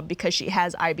a job because she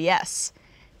has IBS.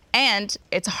 And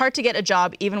it's hard to get a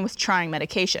job even with trying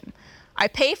medication. I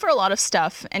pay for a lot of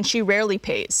stuff, and she rarely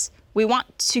pays. We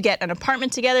want to get an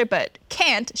apartment together, but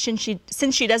can't since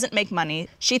she doesn't make money.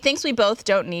 She thinks we both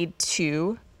don't need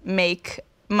to make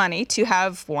money to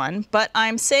have one, but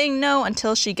I'm saying no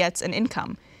until she gets an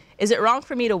income. Is it wrong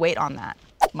for me to wait on that?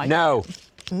 Michael? No.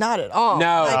 Not at all.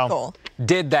 No. Michael.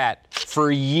 Did that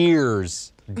for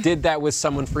years. Did that with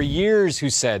someone for years who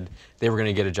said they were going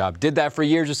to get a job. Did that for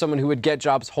years with someone who would get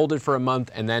jobs, hold it for a month,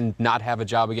 and then not have a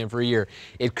job again for a year.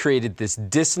 It created this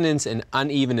dissonance and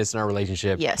unevenness in our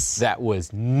relationship. Yes. That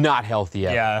was not healthy at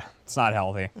all. Yeah, it's not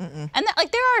healthy. And that,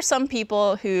 like, there are some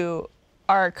people who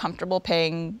are comfortable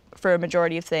paying for a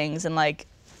majority of things, and like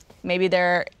maybe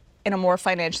they're in a more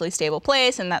financially stable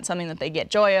place, and that's something that they get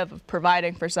joy of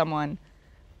providing for someone.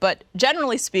 But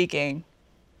generally speaking,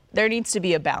 there needs to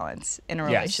be a balance in a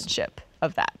Yes. relationship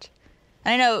of that.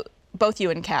 And I know both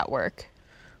you and Kat work.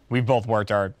 We both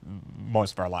worked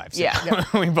most of our lives. Yeah.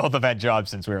 We both have had jobs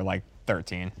since we were like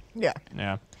 13. Yeah.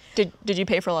 Yeah. Did you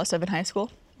pay for a lot of stuff in high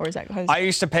school? Or is that I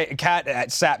used to pay.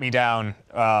 Kat sat me down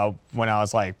when I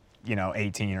was like,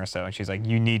 18 or so, and she's like,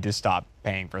 "You need to stop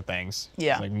paying for things."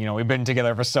 Yeah. Like, we've been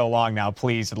together for so long now.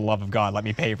 Please, for the love of God, let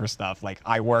me pay for stuff. Like,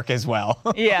 I work as well.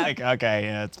 Yeah. Like, okay,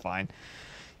 yeah, it's fine.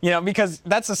 Because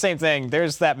that's the same thing.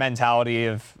 There's that mentality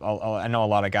of, I know a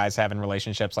lot of guys have in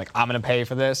relationships, like, I'm gonna pay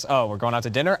for this. Oh, we're going out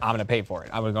to dinner. I'm gonna pay for it.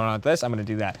 I'm going out to this. I'm gonna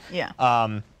do that. Yeah.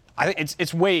 I think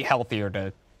it's way healthier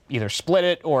to either split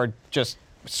it or just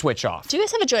switch off. Do you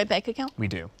guys have a joint bank account? We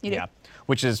do. You do? Yeah.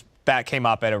 That came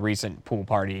up at a recent pool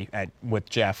party with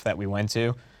Jeff that we went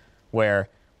to, where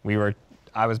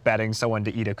I was betting someone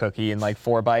to eat a cookie in like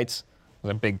 4 bites. It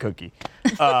was a big cookie.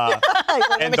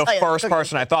 And the first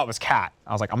person I thought was Kat.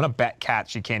 I was like, I'm gonna bet Kat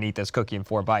she can't eat this cookie in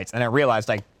 4 bites. And I realized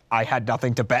like I had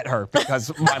nothing to bet her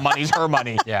because my money's her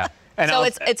money. Yeah. And So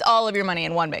it's all of your money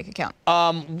in one bank account.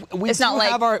 we not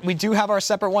like- we do have our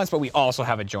separate ones, but we also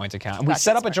have a joint account. We Gotcha,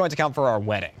 set up a smart. joint account for our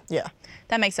wedding. Yeah.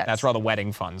 That makes sense. That's where all the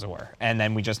wedding funds were. And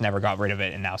then we just never got rid of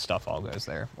it, and now stuff all goes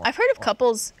there. I've heard of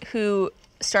couples who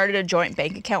started a joint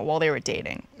bank account while they were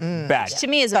dating. Bad. To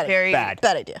me is a Bad. very, Bad.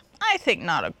 Bad idea. I think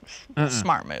not a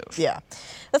smart move. Yeah.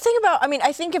 The thing about,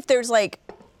 I think if there's like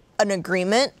an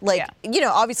agreement, like,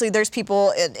 obviously there's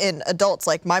people in adults,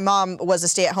 like my mom was a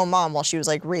stay-at-home mom while she was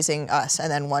like raising us.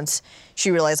 And then once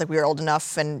she realized like we were old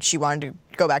enough and she wanted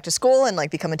to go back to school and like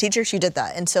become a teacher, she did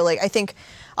that. And so like, I think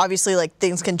obviously like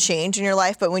things can change in your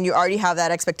life, but when you already have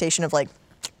that expectation of like,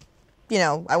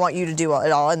 I want you to do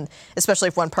it all. And especially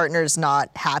if one partner is not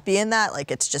happy in that, like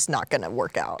it's just not going to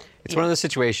work out. It's one of those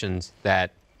situations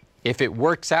that if it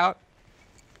works out,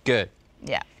 good.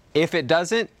 Yeah. If it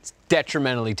doesn't, it's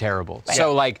detrimentally terrible.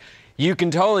 So like, you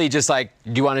can totally just like,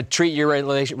 do you want to treat your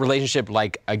relationship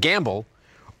like a gamble,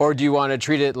 or do you want to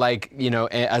treat it like,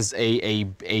 as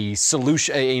a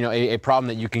solution, a problem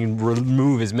that you can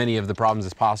remove as many of the problems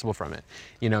as possible from it?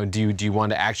 Do you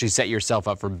want to actually set yourself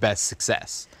up for best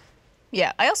success?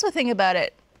 Yeah. I also think about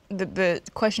it, the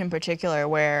question in particular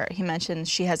where he mentions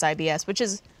she has IBS, which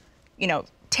is,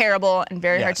 terrible and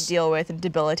very hard to Yes. deal with and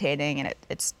debilitating, and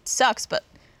it sucks, but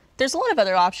there's a lot of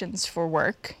other options for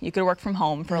work. You could work from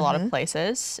home for a lot of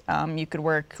places. You could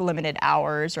work limited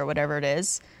hours or whatever it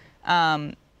is.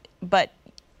 But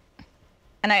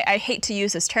I hate to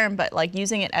use this term, but like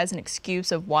using it as an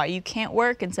excuse of why you can't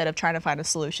work instead of trying to find a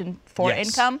solution for Yes.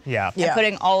 income. Yeah. And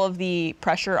putting all of the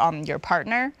pressure on your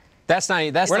partner.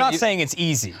 We're not saying it's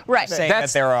easy. Right. We're saying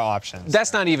That's- that there are options.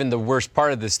 That's not even the worst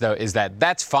part of this, though, is that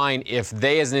that's fine if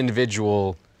they, as an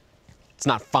individual, it's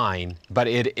not fine, but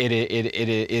it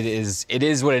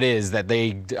is what it is that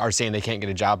they are saying they can't get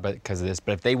a job because of this.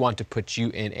 But if they want to put you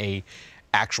in a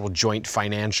actual joint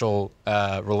financial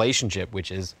relationship, which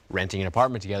is renting an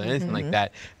apartment together, anything like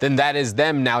that, then that is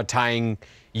them now tying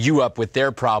you up with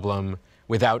their problem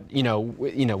without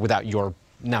without your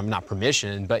not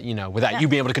permission, but without you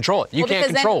being able to control it. You can't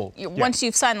because then control. once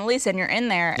you've signed the lease and you're in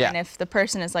there, Yeah. and if the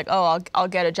person is like, oh, I'll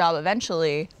get a job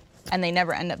eventually, and they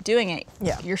never end up doing it,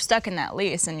 you're stuck in that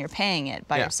lease and you're paying it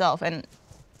by Yeah. yourself. And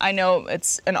I know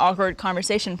it's an awkward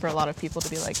conversation for a lot of people to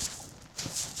be like,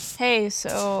 hey,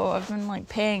 so I've been like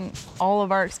paying all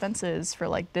of our expenses for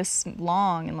like this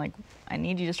long, and like I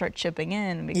need you to start chipping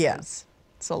in because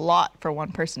it's a lot for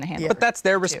one person to handle. But that's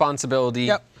their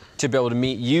responsibility to be able to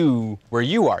meet you where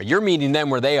you are. You're meeting them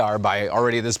where they are by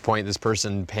already at this point, this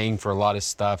person paying for a lot of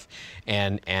stuff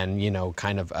and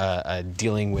kind of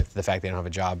dealing with the fact they don't have a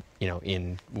job,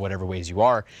 in whatever ways you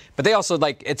are. But they also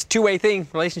it's a two-way thing,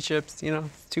 relationships,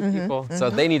 it's two people. So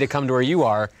they need to come to where you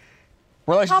are.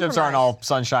 Relationships aren't all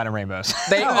sunshine and rainbows.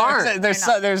 They aren't.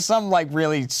 There's some like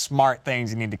really smart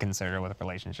things you need to consider with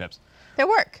relationships. They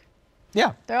work.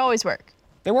 Yeah, They always work.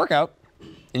 they work out.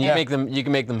 And you Yeah.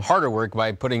 can make them harder work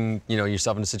by putting,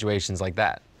 yourself into situations like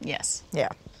that. Yes. Yeah.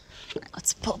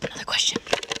 Let's pull up another question.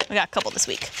 We got a couple this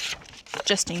week,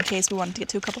 just in case we wanted to get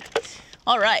to a couple.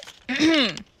 All right.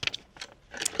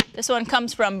 This one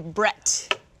comes from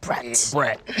Brett. Brett,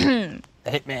 the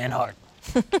hitman heart.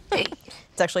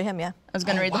 It's actually him, yeah. I was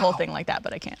going to read the whole thing like that,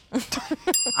 but I can't.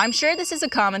 I'm sure this is a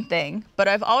common thing, but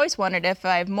I've always wondered if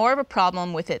I have more of a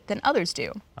problem with it than others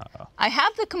do. I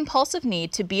have the compulsive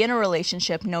need to be in a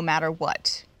relationship no matter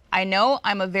what. I know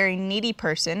I'm a very needy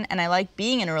person, and I like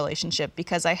being in a relationship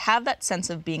because I have that sense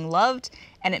of being loved,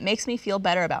 and it makes me feel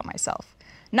better about myself.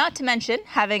 Not to mention,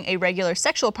 having a regular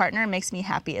sexual partner makes me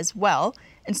happy as well,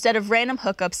 instead of random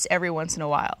hookups every once in a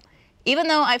while. Even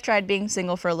though I've tried being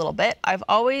single for a little bit, I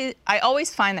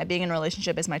always find that being in a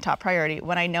relationship is my top priority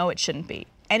when I know it shouldn't be.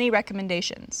 Any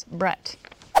recommendations? Brett.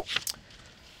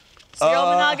 Serial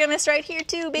monogamous right here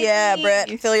too, baby. Yeah, Brett,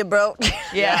 feel you, bro.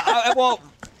 Yeah. Well,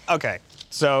 okay.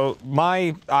 So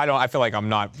I feel like I'm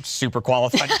not super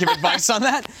qualified to give advice on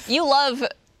that. You love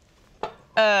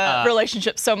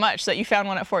relationships so much that you found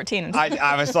one at 14. And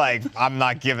I was like, I'm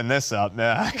not giving this up.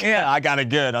 Yeah. I got it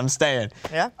good. I'm staying.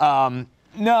 Yeah.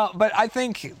 No, but I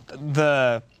think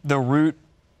a root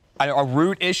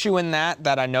issue in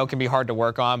that I know can be hard to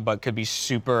work on, but could be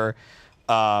super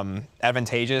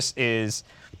advantageous is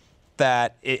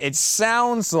that it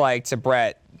sounds like to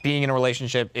Brett being in a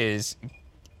relationship is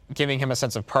giving him a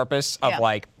sense of purpose of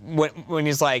like when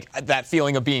he's like that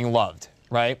feeling of being loved,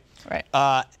 right? Right.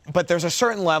 But there's a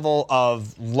certain level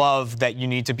of love that you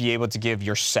need to be able to give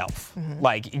yourself.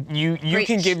 Like you can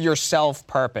Preach. give yourself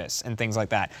purpose and things like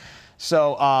that.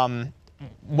 So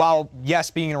while yes,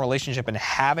 being in a relationship and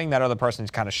having that other person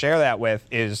to kind of share that with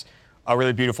is a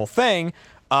really beautiful thing,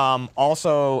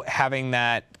 also having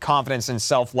that confidence and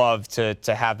self-love to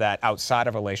have that outside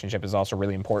of a relationship is also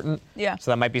really important. Yeah.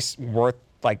 So that might be worth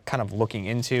like kind of looking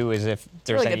into is if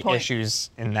there's Really good any point. issues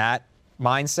in that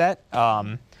mindset.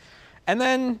 And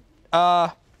then,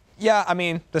 yeah, I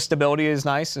mean, the stability is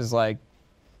nice, is like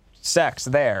sex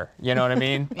there, you know what I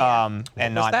mean?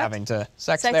 And not that? having to,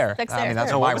 sex Sex- there. sex I there. mean,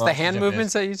 that's Oh, what What my was the hand relationship movements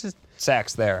is. that you just?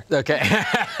 Sex there. Okay.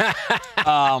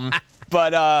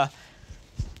 But,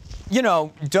 you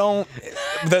know,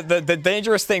 the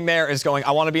dangerous thing there is going,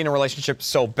 I want to be in a relationship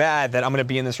so bad that I'm going to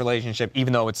be in this relationship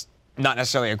even though it's not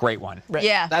necessarily a great one.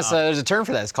 Yeah. There's a term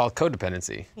for that. It's called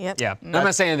codependency. Yep. Yeah. I'm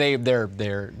not saying they're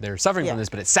suffering Yeah. from this,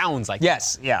 but it sounds like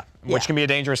Yes, yeah. Which Yeah. can be a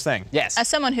dangerous thing. Yes. As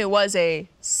someone who was a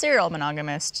serial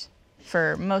monogamist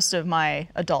for most of my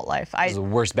adult life, This is the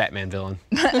worst Batman villain.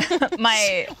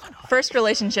 my first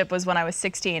relationship was when I was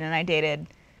 16, and I dated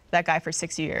that guy for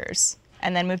 6 years,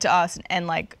 and then moved to Austin. And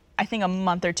like I think a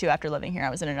month or two after living here, I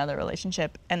was in another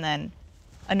relationship, and then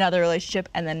another relationship,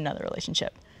 and then another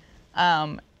relationship.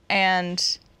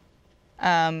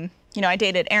 You know, I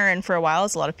dated Aaron for a while,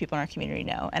 as a lot of people in our community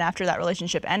know. And after that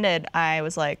relationship ended, I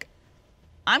was like,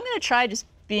 I'm gonna try just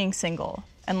being single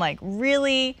and like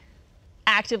really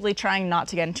actively trying not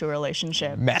to get into a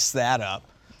relationship. Mess that up.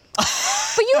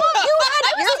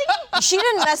 But she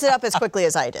didn't mess it up as quickly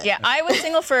as I did. Yeah, I was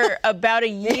single for about a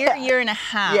year, Yeah. year and a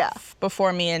half Yeah.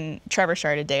 before me and Trevor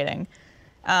started dating.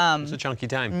 It's a chunky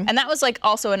time. And that was like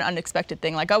also an unexpected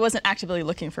thing. Like I wasn't actively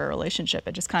looking for a relationship.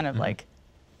 It just kind of like,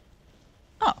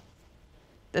 oh,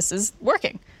 this is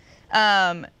working.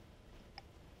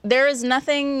 There is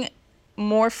nothing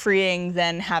more freeing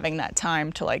than having that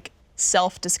time to like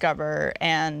self-discover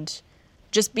and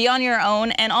just be on your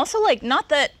own. And also like, not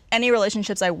that any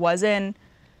relationships I was in,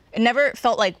 it never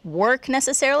felt like work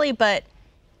necessarily, but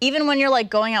even when you're like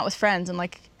going out with friends and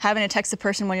like having to text a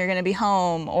person when you're gonna be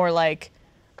home, or like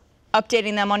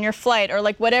updating them on your flight, or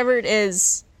like whatever it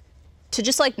is, to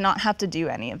just like not have to do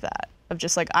any of that, of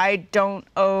just like, I don't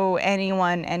owe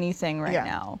anyone anything right Yeah.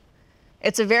 now.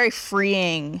 It's a very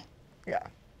freeing, Yeah.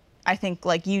 I think,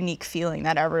 like unique feeling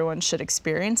that everyone should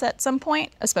experience at some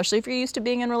point, especially if you're used to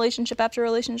being in relationship after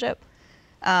relationship.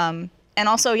 And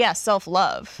also, yeah,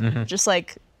 self-love, just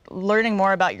like learning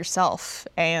more about yourself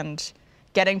and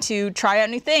getting to try out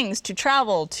new things, to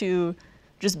travel, to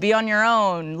just be on your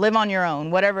own, live on your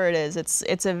own, whatever it is.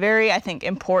 It's a very, I think,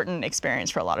 important experience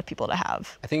for a lot of people to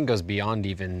have. I think it goes beyond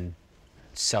even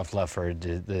self-love for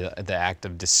the act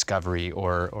of discovery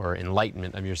or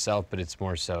enlightenment of yourself, but it's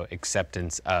more so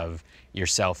acceptance of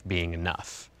yourself being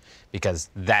enough, because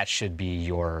that should be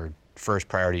your first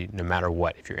priority no matter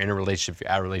what. If you're in a relationship, if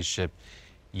you're out of a relationship,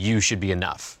 you should be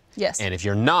enough. Yes. And if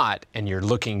you're not, and you're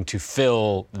looking to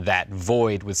fill that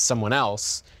void with someone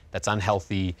else, that's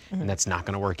unhealthy and that's not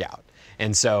going to work out.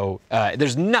 And so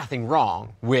there's nothing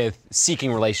wrong with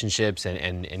seeking relationships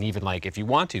and even like if you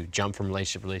want to jump from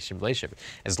relationship,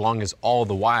 as long as all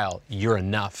the while you're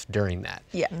enough during that.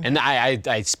 Yeah. And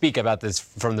I speak about this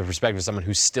from the perspective of someone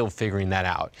who's still figuring that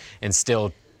out and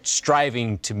still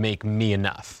striving to make me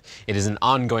enough. It is an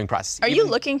ongoing process. Are you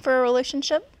looking for a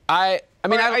relationship? I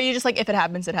mean, Or are you just like, if it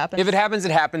happens, it happens? if it happens,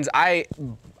 it happens.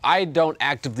 I don't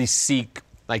actively seek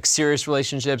like serious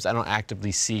relationships. I don't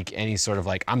actively seek any sort of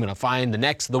like, I'm gonna find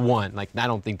the one. Like, I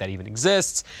don't think that even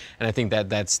exists. And I think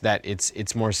that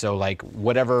it's more so like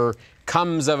whatever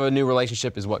comes of a new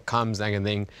relationship is what comes, that kind of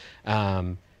thing.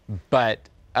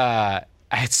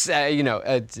 It's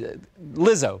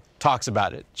Lizzo talks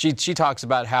about it. She talks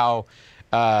about how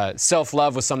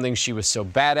self-love was something she was so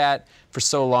bad at for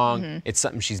so long. It's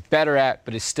something she's better at,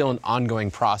 but it's still an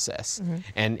ongoing process.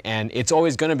 And it's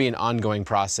always going to be an ongoing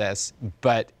process,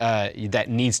 but that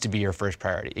needs to be your first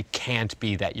priority. It can't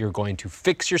be that you're going to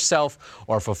fix yourself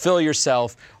or fulfill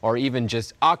yourself or even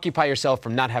just occupy yourself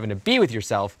from not having to be with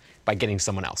yourself by getting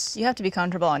someone else. You have to be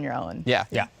comfortable on your own. Yeah.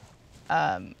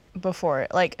 Before,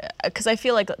 because I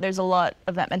feel like there's a lot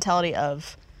of that mentality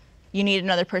of you need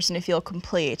another person to feel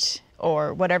complete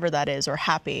or whatever that is, or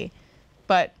happy.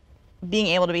 But being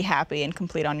able to be happy and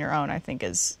complete on your own, I think,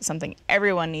 is something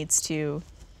everyone needs to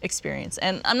experience.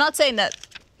 And I'm not saying that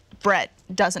Brett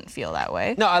doesn't feel that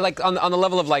way. No, I like on the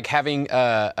level of like having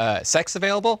sex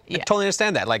available. I totally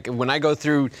understand that. Like when I go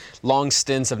through long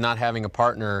stints of not having a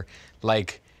partner,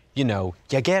 like, you know,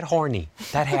 you get horny.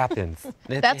 That happens.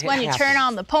 That's when you turn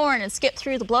on the porn and skip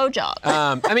through the blowjob.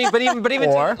 I mean, but even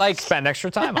Or like spend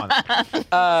extra time on it. Send you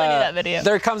that video.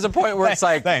 there comes a point where it's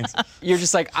like Thanks. you're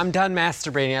just like, I'm done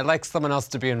masturbating. I'd like someone else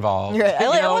to be involved. Right.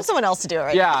 I You know? want someone else to do it.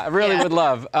 Right? Yeah, I really Yeah. would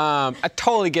love. I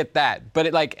totally get that, but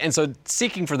and so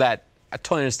seeking for that, I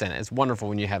totally understand it. It's wonderful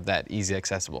when you have that easy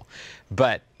accessible,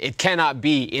 but it cannot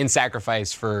be in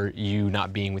sacrifice for you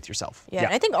not being with yourself. Yeah,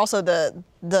 and I think also the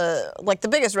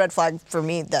biggest red flag for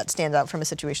me that stands out from a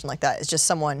situation like that is just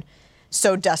someone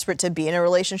so desperate to be in a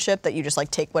relationship that you just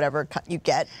like take whatever you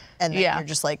get, and then you're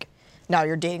just like, now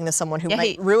you're dating someone who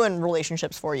might ruin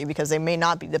relationships for you because they may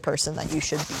not be the person that you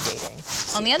should be dating.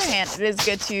 On the other hand, it is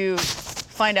good to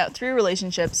find out through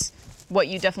relationships what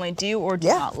you definitely do or do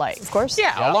not like. Of course.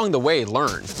 Yeah, along the way,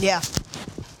 learn. Yeah.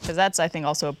 Because that's, I think,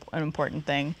 also an important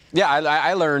thing. Yeah,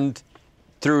 I learned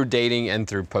through dating and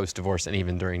through post-divorce and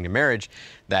even during the marriage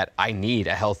that I need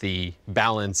a healthy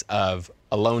balance of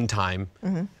alone time,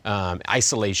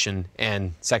 isolation,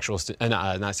 and sexual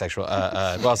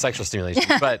stimulation,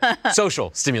 but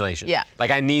social stimulation. Yeah.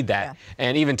 Like I need that. Yeah.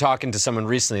 And even talking to someone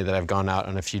recently that I've gone out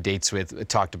on a few dates with,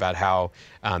 talked about how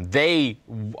they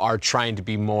are trying to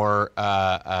be more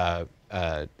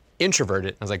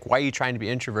introverted. I was like, why are you trying to be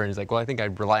introverted? He's like, well, I think I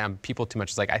rely on people too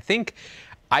much. It's like, I think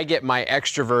I get my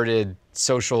extroverted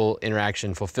social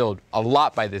interaction fulfilled a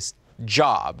lot by this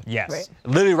job. Yes. Right.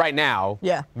 Literally right now,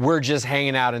 Yeah. we're just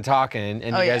hanging out and talking, and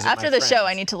you guys are After my the show, I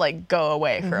friends. need to like go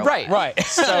away for a while. Right.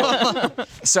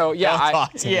 So yeah, Don't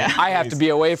talk to me, I have to please. be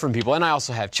away from people, and I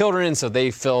also have children, so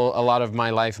they fill a lot of my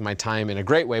life and my time in a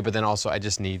great way. But then also, I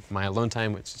just need my alone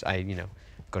time, which I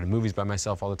go to movies by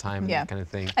myself all the time, and Yeah. that kind of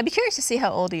thing. I'd be curious to see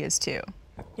how old he is too.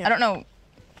 Yeah. I don't know.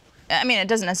 I mean, it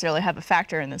doesn't necessarily have a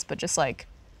factor in this, but just like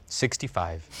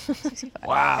 65.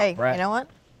 Wow. Hey, Brett. you know what?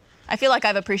 I feel like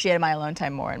I've appreciated my alone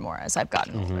time more and more as I've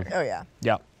gotten older, Oh yeah.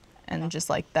 Yep. and just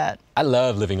like that, I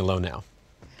love living alone now.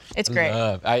 it's great.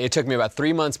 It took me about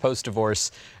 3 months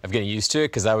post-divorce of getting used to it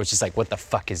because I was just like, what the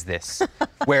fuck is this?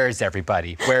 Where is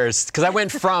everybody? Because I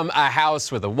went from a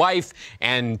house with a wife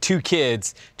and 2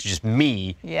 kids to just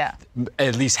me Yeah.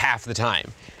 at least half the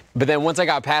time. But then once I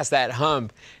got past that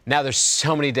hump, now there's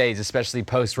so many days, especially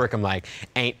post-work, I'm like,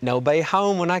 ain't nobody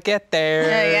home when I get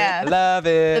there. Yeah. Love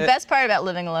it. The best part about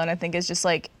living alone, I think, is just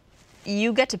like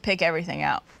you get to pick everything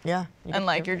out. Yeah. And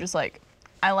like you're just like,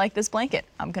 I like this blanket.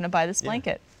 I'm gonna buy this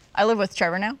blanket. I live with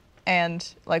Trevor now, and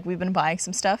like we've been buying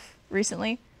some stuff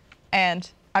recently, and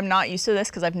I'm not used to this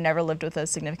because I've never lived with a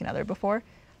significant other before.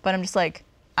 But I'm just like,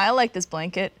 I like this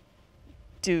blanket.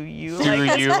 Do you like Do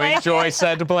this you blanket? enjoy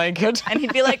said blanket? And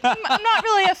he'd be like, I'm not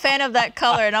really a fan of that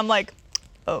color, and I'm like,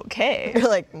 okay. You're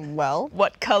like, well,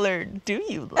 What color do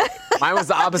you like? Mine was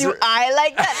the opposite. Do I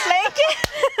like that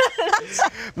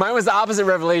blanket? Mine was the opposite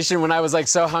revelation when I was like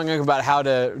so hung up about how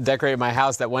to decorate my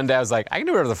house that one day I was like, I can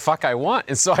do whatever the fuck I want.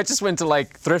 And so I just went to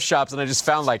like thrift shops and I just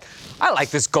found like, I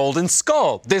like this golden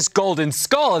skull. This golden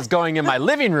skull is going in my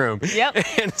living room. Yep.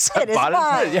 And so It I is bought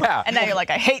mine. it. Yeah. And now you're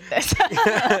like, I hate this.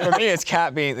 For me, it's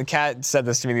the cat said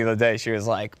this to me the other day. She was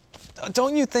like,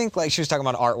 don't you think, like, she was talking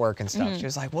about artwork and stuff. She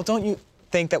was like, well, don't you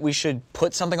think that we should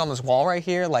put something on this wall right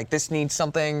here? Like, this needs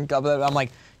something. Blah, blah, blah. I'm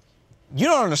like, you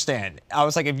don't understand. I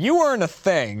was like, if you weren't a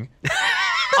thing,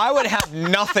 I would have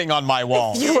nothing on my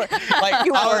wall. I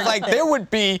was like, there would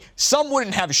be, some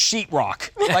wouldn't have sheetrock.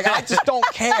 Like, I just don't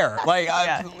care. Like,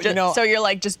 So you're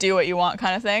like, just do what you want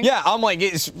kind of thing? yeah, I'm like,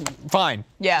 it's fine.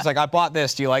 Yeah. It's like, I bought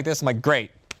this. Do you like this? I'm like, great.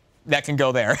 That can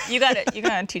go there. You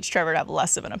gotta teach Trevor to have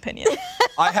less of an opinion.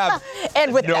 I have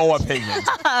and with no that. opinion.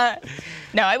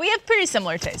 No, we have pretty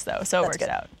similar tastes though, so it works good.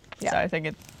 out. Yeah. So I think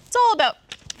it's all about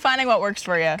finding what works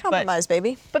for you. Compromise,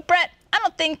 baby. But Brett, I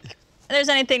don't think there's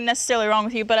anything necessarily wrong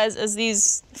with you, but as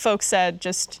these folks said,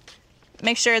 just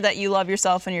make sure that you love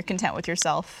yourself and you're content with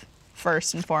yourself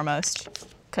first and foremost.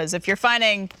 Because if you're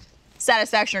finding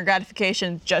satisfaction or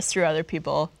gratification just through other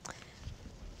people,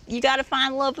 you gotta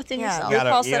find love within Yeah. yourself. You gotta,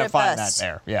 RuPaul you said gotta it find best. that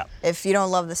there. Yeah. If you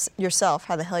don't love this yourself,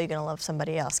 how the hell are you gonna love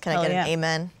somebody else? Can I Hell get yeah. an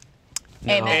amen?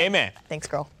 Amen. Amen. Thanks,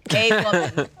 girl. Gay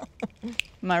woman.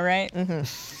 Am I right?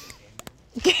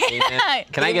 Gay man.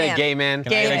 Can I get a man. gay man?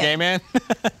 Can I get a gay man?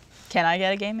 Can I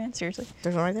get a gay man? Seriously.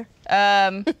 There's one right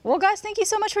there. Well, guys, thank you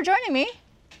so much for joining me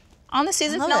on the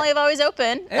season love finale it. of Always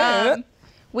Open.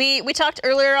 We talked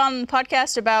earlier on the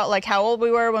podcast about like how old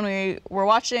we were when we were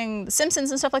watching The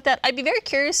Simpsons and stuff like that. I'd be very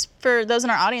curious for those in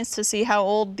our audience to see how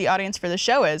old the audience for the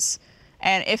show is,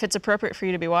 and if it's appropriate for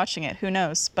you to be watching it. Who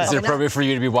knows? But Is it appropriate for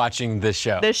you to be watching this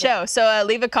show? this show. So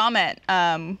leave a comment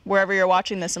wherever you're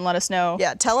watching this and let us know.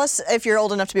 Yeah, tell us if you're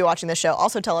old enough to be watching the show.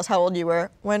 Also, tell us how old you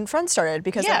were when Friends started,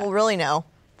 because Yeah. then we'll really know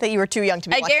that you were too young to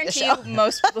be I watching the guarantee show. you,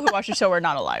 most people who watch the show are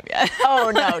not alive yet.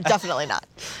 Oh no, definitely not.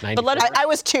 But let us. I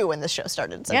was 2 when this show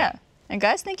started. So Yeah. And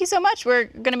guys, thank you so much. We're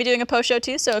going to be doing a post show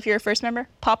too. So if you're a first member,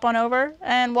 pop on over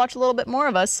and watch a little bit more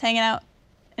of us hanging out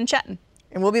and chatting.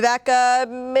 And we'll be back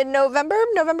mid-November,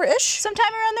 November-ish.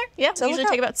 Sometime around there. Yeah. So We usually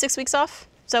look take out. about 6 weeks off.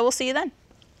 So we'll see you then.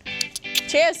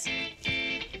 Cheers.